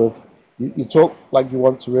issue of, you talk like you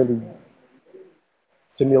want to really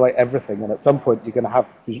simulate everything, and at some point you're going to have,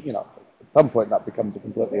 at some point that becomes a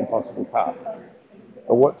completely impossible task.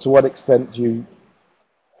 But to what extent do you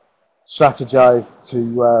strategize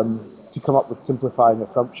to come up with simplifying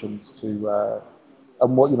assumptions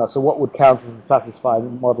and what, so what would count as a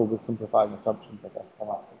satisfying model with simplifying assumptions, I guess I'm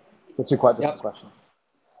asking. They're two quite different questions.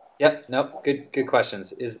 Yep. Nope. Good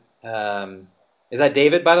questions. Is that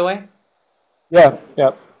David, by the way? Yeah.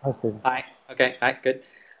 Hi, Stephen. Hi. Okay. Hi. Good.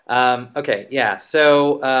 Okay. Yeah.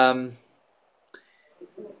 So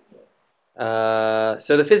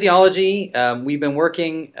the physiology, we've been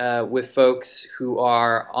working with folks who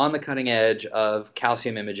are on the cutting edge of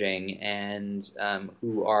calcium imaging and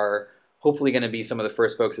who are hopefully going to be some of the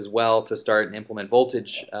first folks as well to start and implement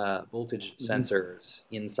voltage sensors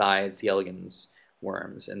inside the Elegans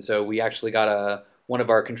worms. And so we actually got one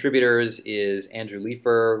of our contributors is Andrew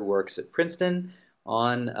Leifer, who works at Princeton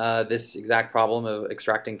on this exact problem of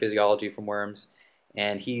extracting physiology from worms,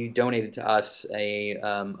 and he donated to us a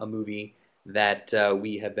movie that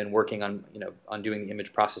we have been working on, on doing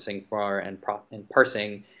image processing for and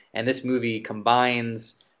parsing. And this movie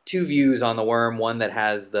combines two views on the worm, one that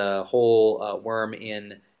has the whole worm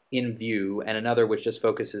in view, and another which just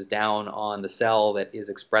focuses down on the cell that is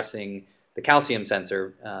expressing the calcium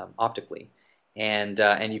sensor optically. And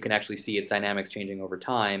you can actually see its dynamics changing over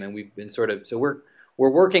time. And we've been so we're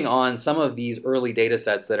working on some of these early data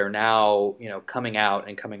sets that are now coming out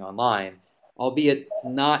and coming online, albeit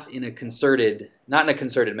not in a concerted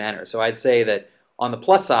manner. So I'd say that on the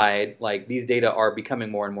plus side, like, these data are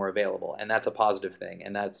becoming more and more available, and that's a positive thing,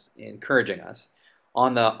 and that's encouraging us.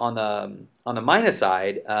 On the minus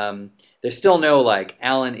side, there's still no like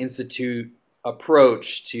Allen Institute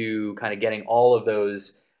approach to kind of getting all of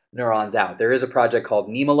those neurons out. There is a project called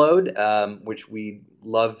Nemaload, which we'd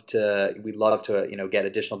love to get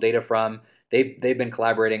additional data from. They've been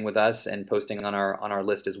collaborating with us and posting on our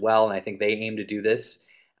list as well, and I think they aim to do this,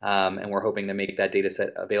 and we're hoping to make that data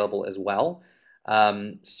set available as well.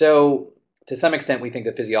 So to some extent, we think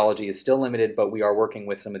the physiology is still limited, but we are working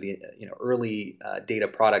with some of the early data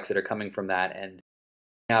products that are coming from that and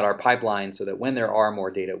out our pipeline so that when there are more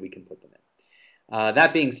data, we can put them in.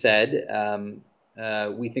 That being said,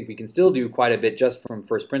 we think we can still do quite a bit just from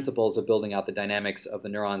first principles of building out the dynamics of the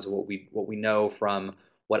neurons, what we know from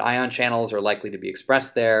what ion channels are likely to be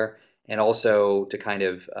expressed there, and also to kind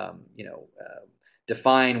of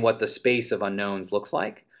define what the space of unknowns looks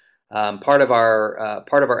like. Part of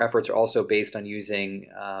our efforts are also based on using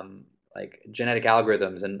like genetic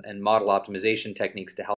algorithms and model optimization techniques to help